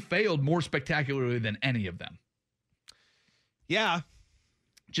and he failed more spectacularly than any of them. Yeah.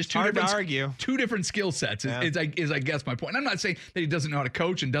 Just hard to argue. Two different skill sets is I guess my point. And I'm not saying that he doesn't know how to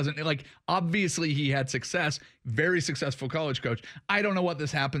coach and doesn't, like, obviously he had success, very successful college coach. I don't know what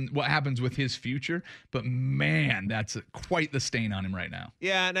happens with his future, but man, that's quite the stain on him right now.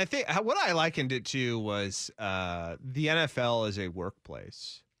 Yeah, and I think what I likened it to was the NFL is a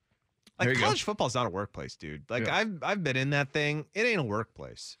workplace. Like, college football is not a workplace, dude. Like, I've been in that thing. It ain't a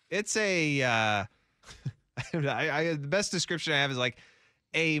workplace. It's a the best description I have is like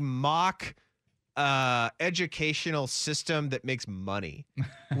a mock educational system that makes money,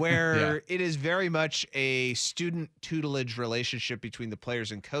 where it is very much a student tutelage relationship between the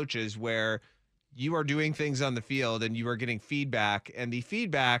players and coaches, where you are doing things on the field and you are getting feedback, and the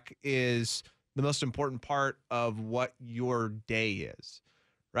feedback is the most important part of what your day is.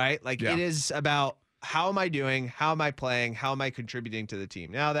 Right? Like, it is about, how am I doing? How am I playing? How am I contributing to the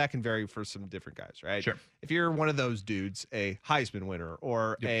team? Now, that can vary for some different guys, right? Sure. If you're one of those dudes, a Heisman winner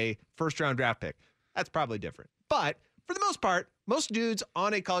or a first-round draft pick, that's probably different. But for the most part, most dudes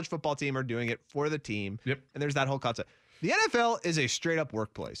on a college football team are doing it for the team. Yep. And there's that whole concept. The NFL is a straight up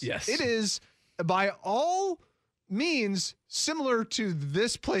workplace. Yes. It is by all means similar to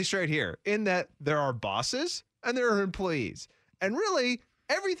this place right here in that there are bosses and there are employees. And really,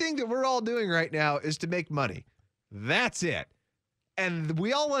 everything that we're all doing right now is to make money. That's it. And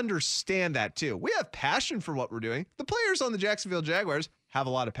we all understand that too. We have passion for what we're doing. The players on the Jacksonville Jaguars have a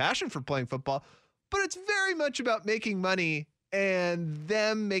lot of passion for playing football, but it's very much about making money and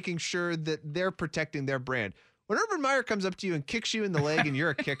them making sure that they're protecting their brand. When Urban Meyer comes up to you and kicks you in the leg and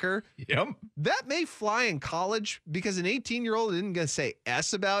you're a kicker, that may fly in college because an 18-year-old isn't going to say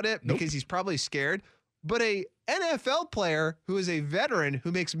S about it because he's probably scared. But a NFL player who is a veteran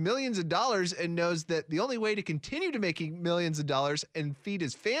who makes millions of dollars and knows that the only way to continue to making millions of dollars and feed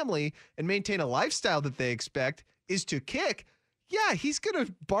his family and maintain a lifestyle that they expect is to kick, yeah, he's going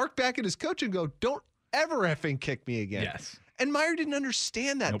to bark back at his coach and go, don't ever effing kick me again. Yes. And Meyer didn't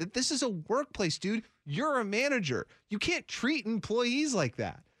understand that this is a workplace, dude. You're a manager. You can't treat employees like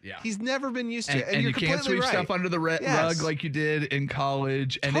that. Yeah. He's never been used to it. And you you're can't sweep right. stuff under the rug like you did in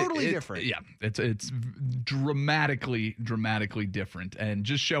college. And totally different. Yeah, it's dramatically different. And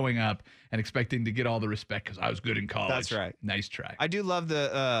just showing up and expecting to get all the respect because I was good in college. That's right. Nice try. I do love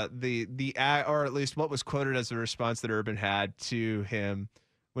the or at least what was quoted as the response that Urban had to him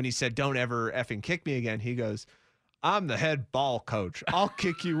when he said, "Don't ever effing kick me again." He goes, "I'm the head ball coach. I'll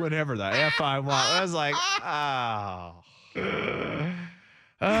kick you whenever the F I want." I was like,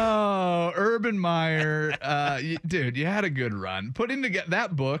 oh, Urban Meyer, dude, you had a good run. Putting together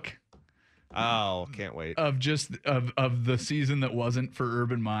that book. Oh, can't wait. Of just of the season that wasn't for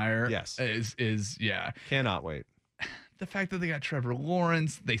Urban Meyer. Yes. Is Cannot wait. The fact that they got Trevor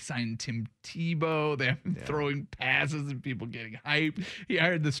Lawrence, they signed Tim Tebow, they have him throwing passes and people getting hyped. He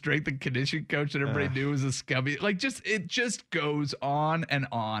hired the strength and conditioning coach that everybody knew was a scummy. Like it just goes on.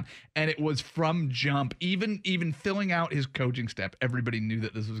 And it was from jump, even filling out his coaching staff. Everybody knew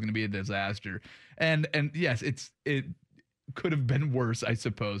that this was going to be a disaster. And yes, it could have been worse, I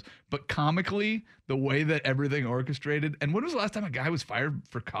suppose. But comically, the way that everything orchestrated. And when was the last time a guy was fired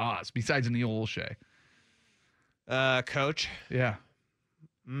for cause besides Neil Olshey? Coach. Yeah.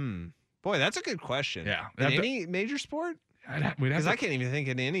 Boy, that's a good question. Yeah. In any major sport? Because I can't even think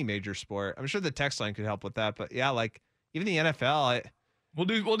in any major sport. I'm sure the text line could help with that, but yeah, like even the NFL. We'll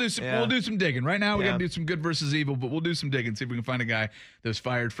do some digging. Right now we got to do some good versus evil, but we'll do some digging, see if we can find a guy that was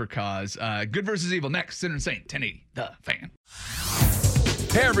fired for cause. Good versus evil next. Sinner and Saint, 1080, The Fan.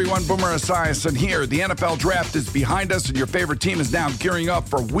 Hey everyone, Boomer Esiason here. The NFL draft is behind us and your favorite team is now gearing up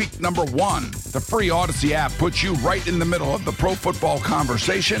for week number 1. The free Odyssey app puts you right in the middle of the pro football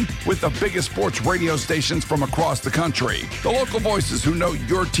conversation with the biggest sports radio stations from across the country. The local voices who know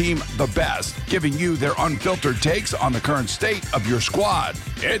your team the best, giving you their unfiltered takes on the current state of your squad.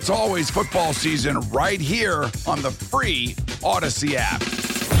 It's always football season right here on the free Odyssey app.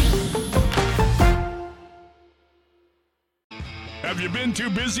 Have you been too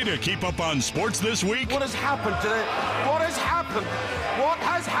busy to keep up on sports this week? What has happened to What has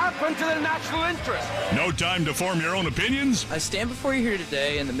happened to the national interest? No time to form your own opinions? I stand before you here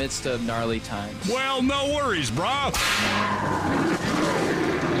today in the midst of gnarly times. Well, no worries, brah.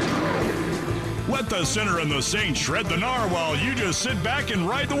 Let the Sinner and the Saint shred the gnar while you just sit back and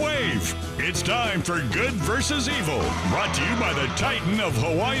ride the wave. It's time for Good versus Evil, brought to you by the Titan of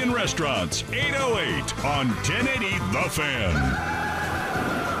Hawaiian Restaurants, 808 on 1080 The Fan.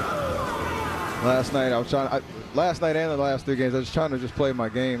 Last night and the last 3 games, I was trying to just play my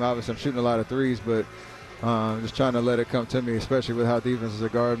game. Obviously, I'm shooting a lot of threes, but just trying to let it come to me, especially with how defenses are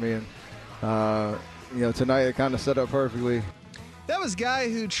guarding me. And tonight it kind of set up perfectly. That was a guy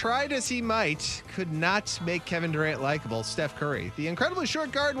who tried as he might, could not make Kevin Durant likable, Steph Curry. The incredibly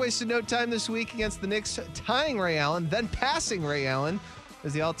short guard wasted no time this week against the Knicks, tying Ray Allen, then passing Ray Allen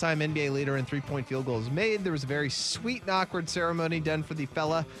as the all-time NBA leader in three-point field goals made. There was a very sweet and awkward ceremony done for the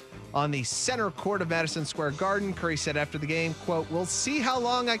fella on the center court of Madison Square Garden. Curry said after the game, quote, "We'll see how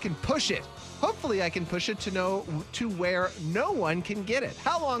long I can push it. Hopefully I can push it to where no one can get it."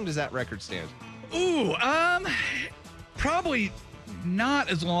 How long does that record stand? Ooh, probably not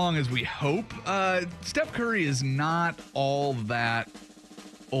as long as we hope. Steph Curry is not all that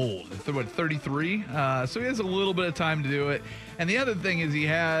old. 33? So he has a little bit of time to do it. And the other thing is he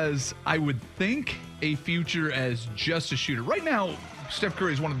has, I would think, a future as just a shooter. Right now, Steph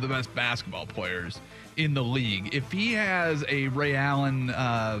Curry is one of the best basketball players in the league. If he has a Ray Allen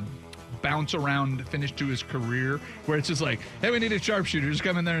bounce around finish to his career where it's just like, hey, we need a sharpshooter, just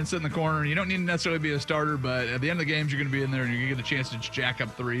come in there and sit in the corner. You don't need to necessarily be a starter, but at the end of the games, you're going to be in there and you're going to get a chance to jack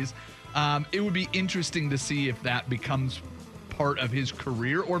up threes. It would be interesting to see if that becomes part of his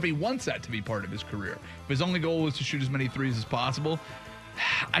career or if he wants that to be part of his career. If his only goal is to shoot as many threes as possible,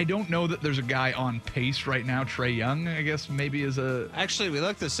 I don't know that there's a guy on pace right now. Trae Young, I guess, maybe is a... Actually, we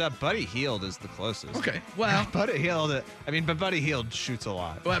looked this up. Buddy Hield is the closest. Okay, well... Buddy Hield, but Buddy Hield shoots a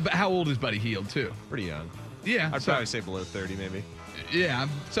lot. But how old is Buddy Hield, too? Pretty young. Yeah. I'd probably say below 30, maybe. Yeah.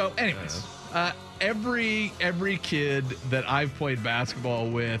 So, anyways, every kid that I've played basketball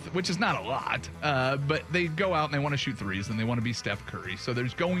with, which is not a lot, but they go out and they want to shoot threes and they want to be Steph Curry. So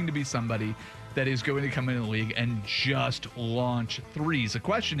there's going to be somebody that is going to come into the league and just launch threes. The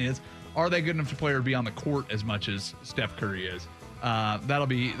question is, are they good enough to play or be on the court as much as Steph Curry is? That'll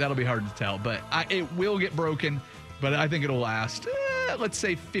be hard to tell, but it will get broken. But I think it'll last, let's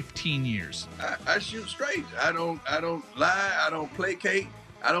say, 15 years. I shoot straight. I don't lie. I don't placate.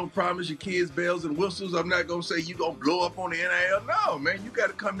 I don't promise your kids bells and whistles. I'm not going to say you're going to blow up on the NIL. No, man, you got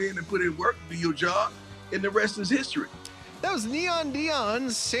to come in and put in work, do your job, and the rest is history. That was Neon Deion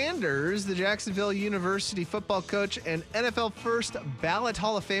Sanders, the Jacksonville University football coach and NFL first ballot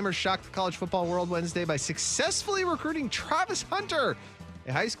Hall of Famer, shocked the college football world Wednesday by successfully recruiting Travis Hunter,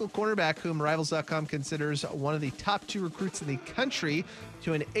 a high school cornerback whom Rivals.com considers one of the top 2 recruits in the country,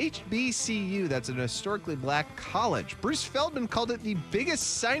 to an HBCU, that's an historically black college. Bruce Feldman called it the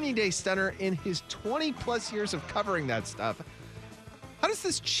biggest signing day stunner in his 20-plus years of covering that stuff. How does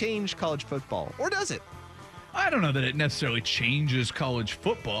this change college football, or does it? I don't know that it necessarily changes college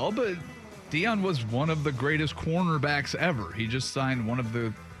football, but Deion was one of the greatest cornerbacks ever. He just signed one of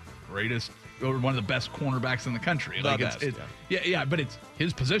the greatest, or one of the best cornerbacks in the country. But it's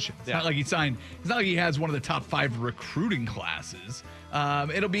his position. It's not like he signed. It's not like he has one of the top 5 recruiting classes.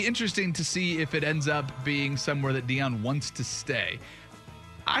 It'll be interesting to see if it ends up being somewhere that Deion wants to stay.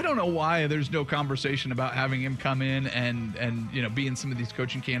 I don't know why there's no conversation about having him come in and be in some of these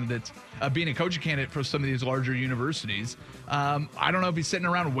coaching candidates, being a coaching candidate for some of these larger universities. I don't know if he's sitting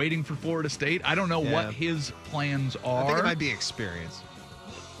around waiting for Florida State. I don't know what his plans are. I think it might be experience.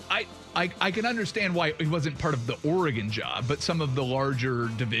 I can understand why he wasn't part of the Oregon job, but some of the larger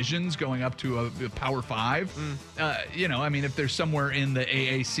divisions going up to a Power 5, if there's somewhere in the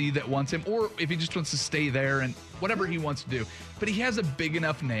AAC that wants him, or if he just wants to stay there and whatever he wants to do. But he has a big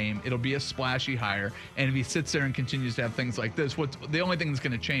enough name. It'll be a splashy hire. And if he sits there and continues to have things like this, the only thing that's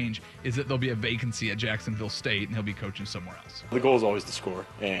going to change is that there'll be a vacancy at Jacksonville State and he'll be coaching somewhere else. The goal is always to score,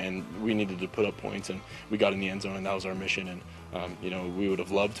 and we needed to put up points, and we got in the end zone, and that was our mission. And we would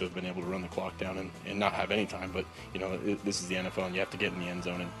have loved to have been able to run the clock down and not have any time, but this is the NFL, and you have to get in the end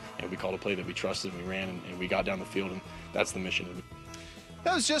zone, and we called a play that we trusted, and we ran, and we got down the field, and that's the mission.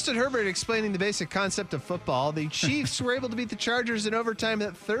 That was Justin Herbert explaining the basic concept of football. The Chiefs were able to beat the Chargers in overtime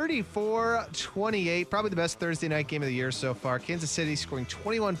at 34-28, probably the best Thursday night game of the year so far. Kansas City scoring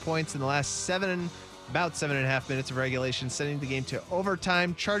 21 points in the last about 7.5 minutes of regulation, sending the game to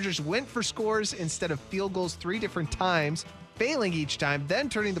overtime. Chargers went for scores instead of field goals 3 different times, failing each time, then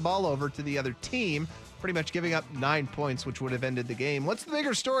turning the ball over to the other team, pretty much giving up 9 points, which would have ended the game. What's the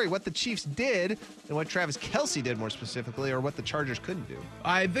bigger story? What the Chiefs did and what Travis Kelce did more specifically, or what the Chargers couldn't do?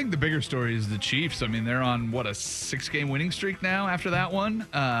 I think the bigger story is the Chiefs. I mean, they're on, a 6-game winning streak now after that one.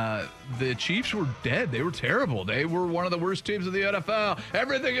 The Chiefs were dead. They were terrible. They were one of the worst teams of the NFL.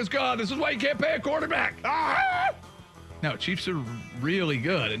 Everything is gone. This is why you can't pay a quarterback. No, Chiefs are really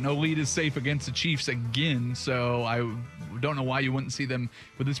good, and no lead is safe against the Chiefs again, so I don't know why you wouldn't see them.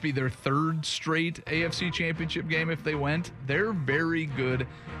 Would this be their 3rd straight AFC Championship game if they went? They're very good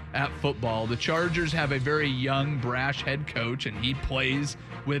at football. The Chargers have a very young, brash head coach, and he plays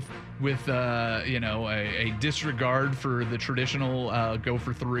with a disregard for the traditional go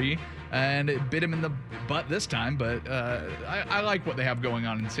for 3, and it bit him in the butt this time. But I like what they have going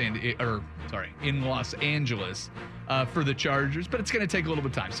on in Los Angeles for the Chargers, but it's going to take a little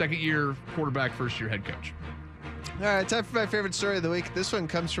bit of time. 2nd-year quarterback, 1st-year head coach. All right, time for my favorite story of the week. This one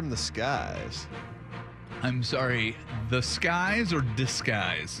comes from the skies. I'm sorry, the skies or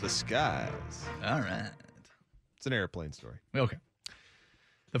disguise? The skies. All right. It's an airplane story. Okay.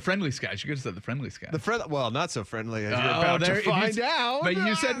 The friendly skies. You could have said the friendly skies. Well, not so friendly as you're about to find out. But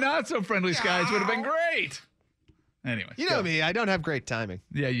you said not so friendly skies would have been great. Anyway. You know me. I don't have great timing.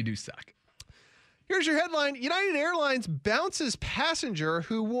 Yeah, you do suck. Here's your headline. United Airlines bounces passenger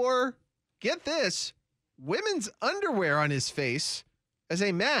who wore, get this, women's underwear on his face as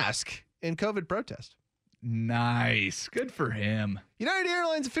a mask in COVID protest. Nice. Good for him. United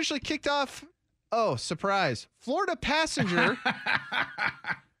Airlines officially kicked off, surprise, Florida passenger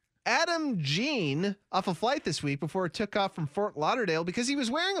Adam Jean off a flight this week before it took off from Fort Lauderdale because he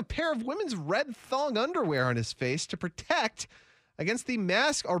was wearing a pair of women's red thong underwear on his face to protect against the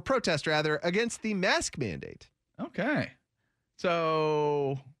mask, or protest rather, against the mask mandate. Okay.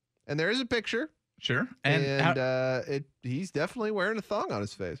 So. And there is a picture. Sure. And he's definitely wearing a thong on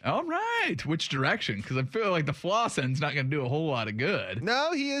his face. All right. Which direction? Because I feel like the floss end's not going to do a whole lot of good.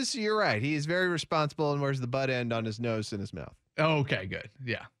 No, he is. You're right. He is very responsible and wears the butt end on his nose and his mouth. Okay, good.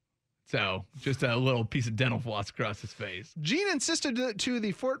 Yeah. So just a little piece of dental floss across his face. Gene insisted to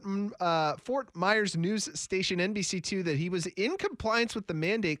the Fort Myers news station NBC2 that he was in compliance with the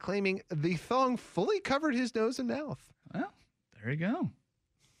mandate, claiming the thong fully covered his nose and mouth. Well, there you go.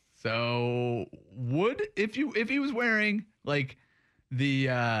 So if he was wearing like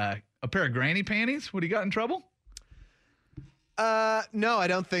a pair of granny panties, would he got in trouble? No, I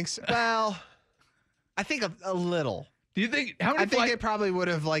don't think so. Well, I think a little. Do you think how many? I think they probably would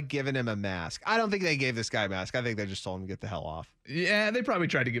have like given him a mask. I don't think they gave this guy a mask. I think they just told him to get the hell off. Yeah, they probably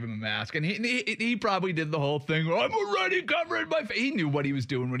tried to give him a mask, and he probably did the whole thing. I'm already covering my face. He knew what he was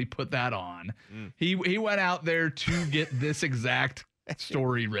doing when he put that on. He went out there to get this exact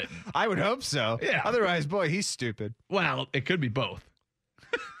story written. I would hope so. Yeah. Otherwise, boy, he's stupid. Well, it could be both.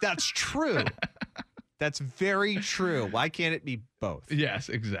 That's true. That's very true. Why can't it be both? Yes,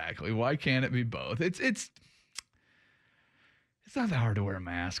 exactly. Why can't it be both? It's not that hard to wear a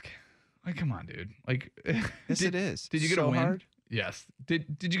mask. Like, come on, dude. Like, yes, it is. Did you get so a win? Hard? Yes. Did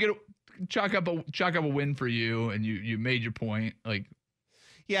you get chalk up a win for you, and you made your point? Like.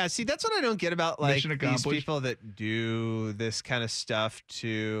 Yeah, see, that's what I don't get about like these people that do this kind of stuff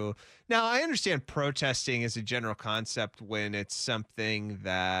to. Now, I understand protesting is a general concept when it's something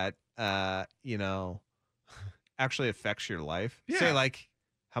that actually affects your life. Yeah. Say like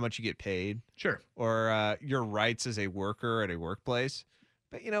how much you get paid. Sure. Or your rights as a worker at a workplace.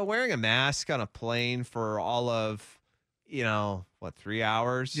 But wearing a mask on a plane for all of 3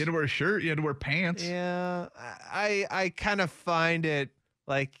 hours? You had to wear a shirt, you had to wear pants. Yeah. I kind of find it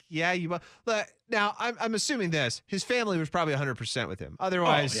like, yeah, now I'm assuming this. His family was probably 100% with him.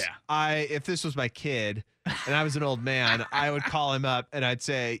 Otherwise, if this was my kid and I was an old man, I would call him up and I'd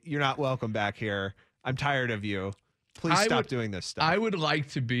say, "You're not welcome back here. I'm tired of you. Please stop doing this stuff." I would like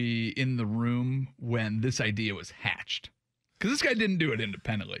to be in the room when this idea was hatched. Because this guy didn't do it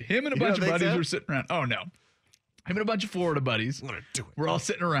independently. Him and a bunch of buddies were sitting around. Oh, no. Him and a bunch of Florida buddies. I'm going to do it. We're all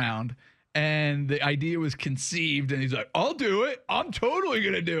sitting around. And the idea was conceived, and he's like, "I'll do it. I'm totally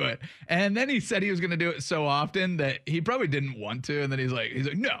going to do it." And then he said he was going to do it so often that he probably didn't want to. And then he's like,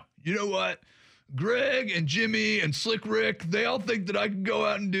 "No, you know what? Greg and Jimmy and Slick Rick, they all think that I can go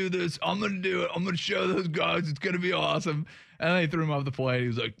out and do this. I'm going to do it. I'm going to show those guys. It's going to be awesome." And then they threw him off the plane. He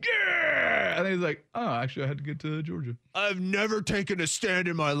was like, "Yeah." And then he's like, "Oh, actually, I had to get to Georgia. I've never taken a stand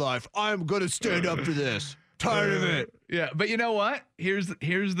in my life. I'm going to stand up for this. Tired of it." Yeah, but you know what? Here's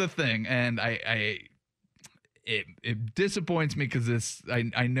the thing, and it disappoints me because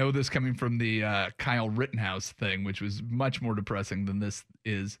I know this coming from the Kyle Rittenhouse thing, which was much more depressing than this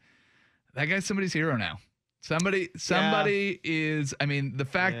is. That guy's somebody's hero now. Somebody is. I mean, the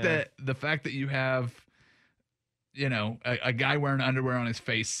fact that you have, a guy wearing underwear on his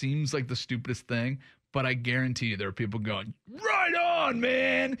face seems like the stupidest thing. But I guarantee you there are people going, "Right on,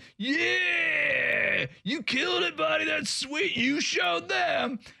 man. Yeah. You killed it, buddy. That's sweet. You showed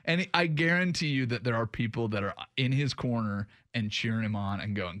them." And I guarantee you that there are people that are in his corner and cheering him on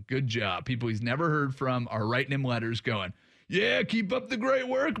and going, "Good job." People he's never heard from are writing him letters going, "Yeah, keep up the great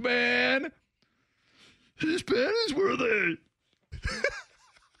work, man. His panties were they?"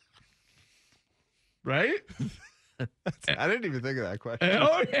 Right? I didn't even think of that question.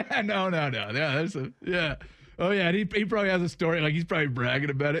 Oh yeah, no. Yeah, Oh yeah, and he probably has a story like he's probably bragging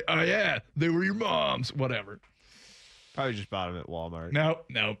about it. Oh yeah, they were your mom's, whatever. Probably just bought them at Walmart. No.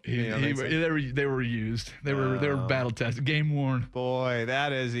 They were used. They were battle tested, game worn. Boy,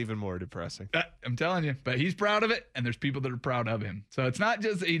 that is even more depressing. I'm telling you, but he's proud of it, and there's people that are proud of him. So it's not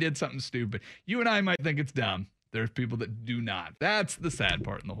just that he did something stupid. You and I might think it's dumb. There's people that do not. That's the sad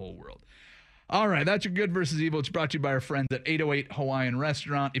part in the whole world. All right, that's your Good versus Evil. It's brought to you by our friends at 808 Hawaiian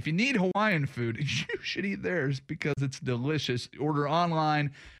Restaurant. If you need Hawaiian food, you should eat theirs because it's delicious. Order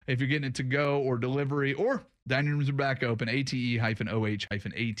online if you're getting it to go or delivery, or dining rooms are back open,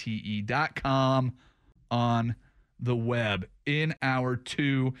 ate-oh-ate.com on the web. In hour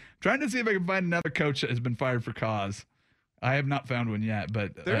 2, trying to see if I can find another coach that has been fired for cause. I have not found one yet,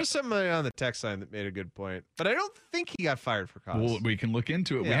 but there's somebody on the text line that made a good point, but I don't think he got fired for cause. Well, we can look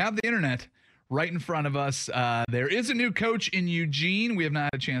into it. Yeah. We have the internet right in front of us. There is a new coach in Eugene. We have not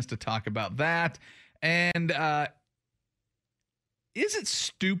had a chance to talk about that. And is it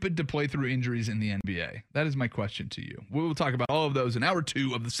stupid to play through injuries in the NBA? That is my question to you. We will talk about all of those in hour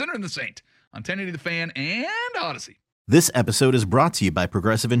 2 of The Sinner and the Saint on 1080 The Fan and Odyssey. This episode is brought to you by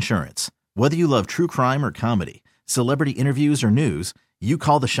Progressive Insurance. Whether you love true crime or comedy, celebrity interviews or news, you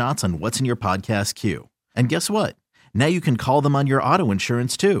call the shots on what's in your podcast queue. And guess what? Now you can call them on your auto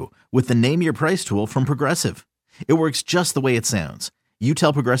insurance too with the Name Your Price tool from Progressive. It works just the way it sounds. You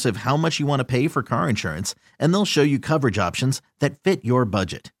tell Progressive how much you want to pay for car insurance, and they'll show you coverage options that fit your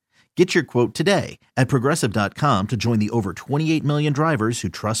budget. Get your quote today at Progressive.com to join the over 28 million drivers who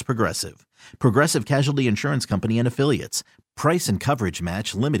trust Progressive. Progressive Casualty Insurance Company and Affiliates. Price and coverage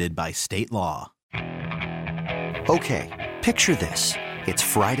match limited by state law. Okay, picture this. It's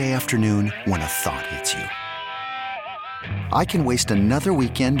Friday afternoon when a thought hits you. I can waste another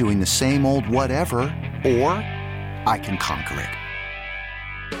weekend doing the same old whatever, or I can conquer it.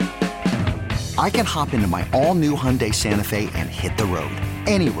 I can hop into my all-new Hyundai Santa Fe and hit the road.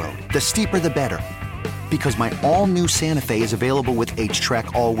 Any road. The steeper, the better. Because my all-new Santa Fe is available with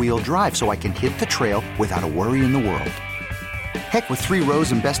H-Track all-wheel drive, so I can hit the trail without a worry in the world. Heck, with 3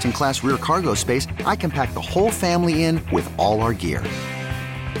 rows and best-in-class rear cargo space, I can pack the whole family in with all our gear.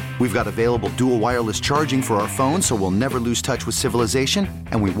 We've got available dual wireless charging for our phones, so we'll never lose touch with civilization,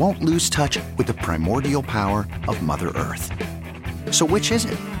 and we won't lose touch with the primordial power of Mother Earth. So which is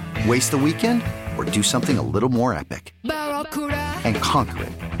it? Waste the weekend or do something a little more epic? And conquer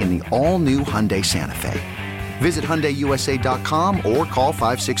it in the all-new Hyundai Santa Fe. Visit HyundaiUSA.com or call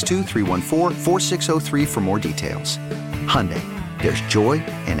 562-314-4603 for more details. Hyundai, there's joy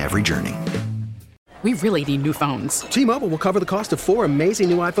in every journey. We really need new phones. T-Mobile will cover the cost of 4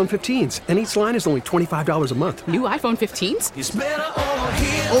 amazing new iPhone 15s, and each line is only $25 a month. New iPhone 15s? It's better over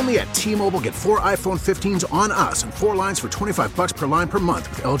here. Only at T-Mobile, get 4 iPhone 15s on us and 4 lines for $25 per line per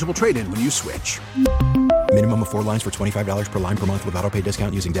month with eligible trade-in when you switch. Minimum of 4 lines for $25 per line per month with autopay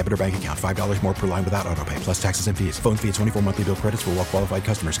discount using debit or bank account. $5 more per line without autopay, plus taxes and fees. Phone fee at 24 monthly bill credits for well-qualified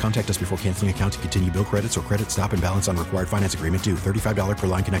customers. Contact us before canceling account to continue bill credits or credit stop and balance on required finance agreement due. $35 per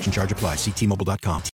line connection charge applies. See T-Mobile.com.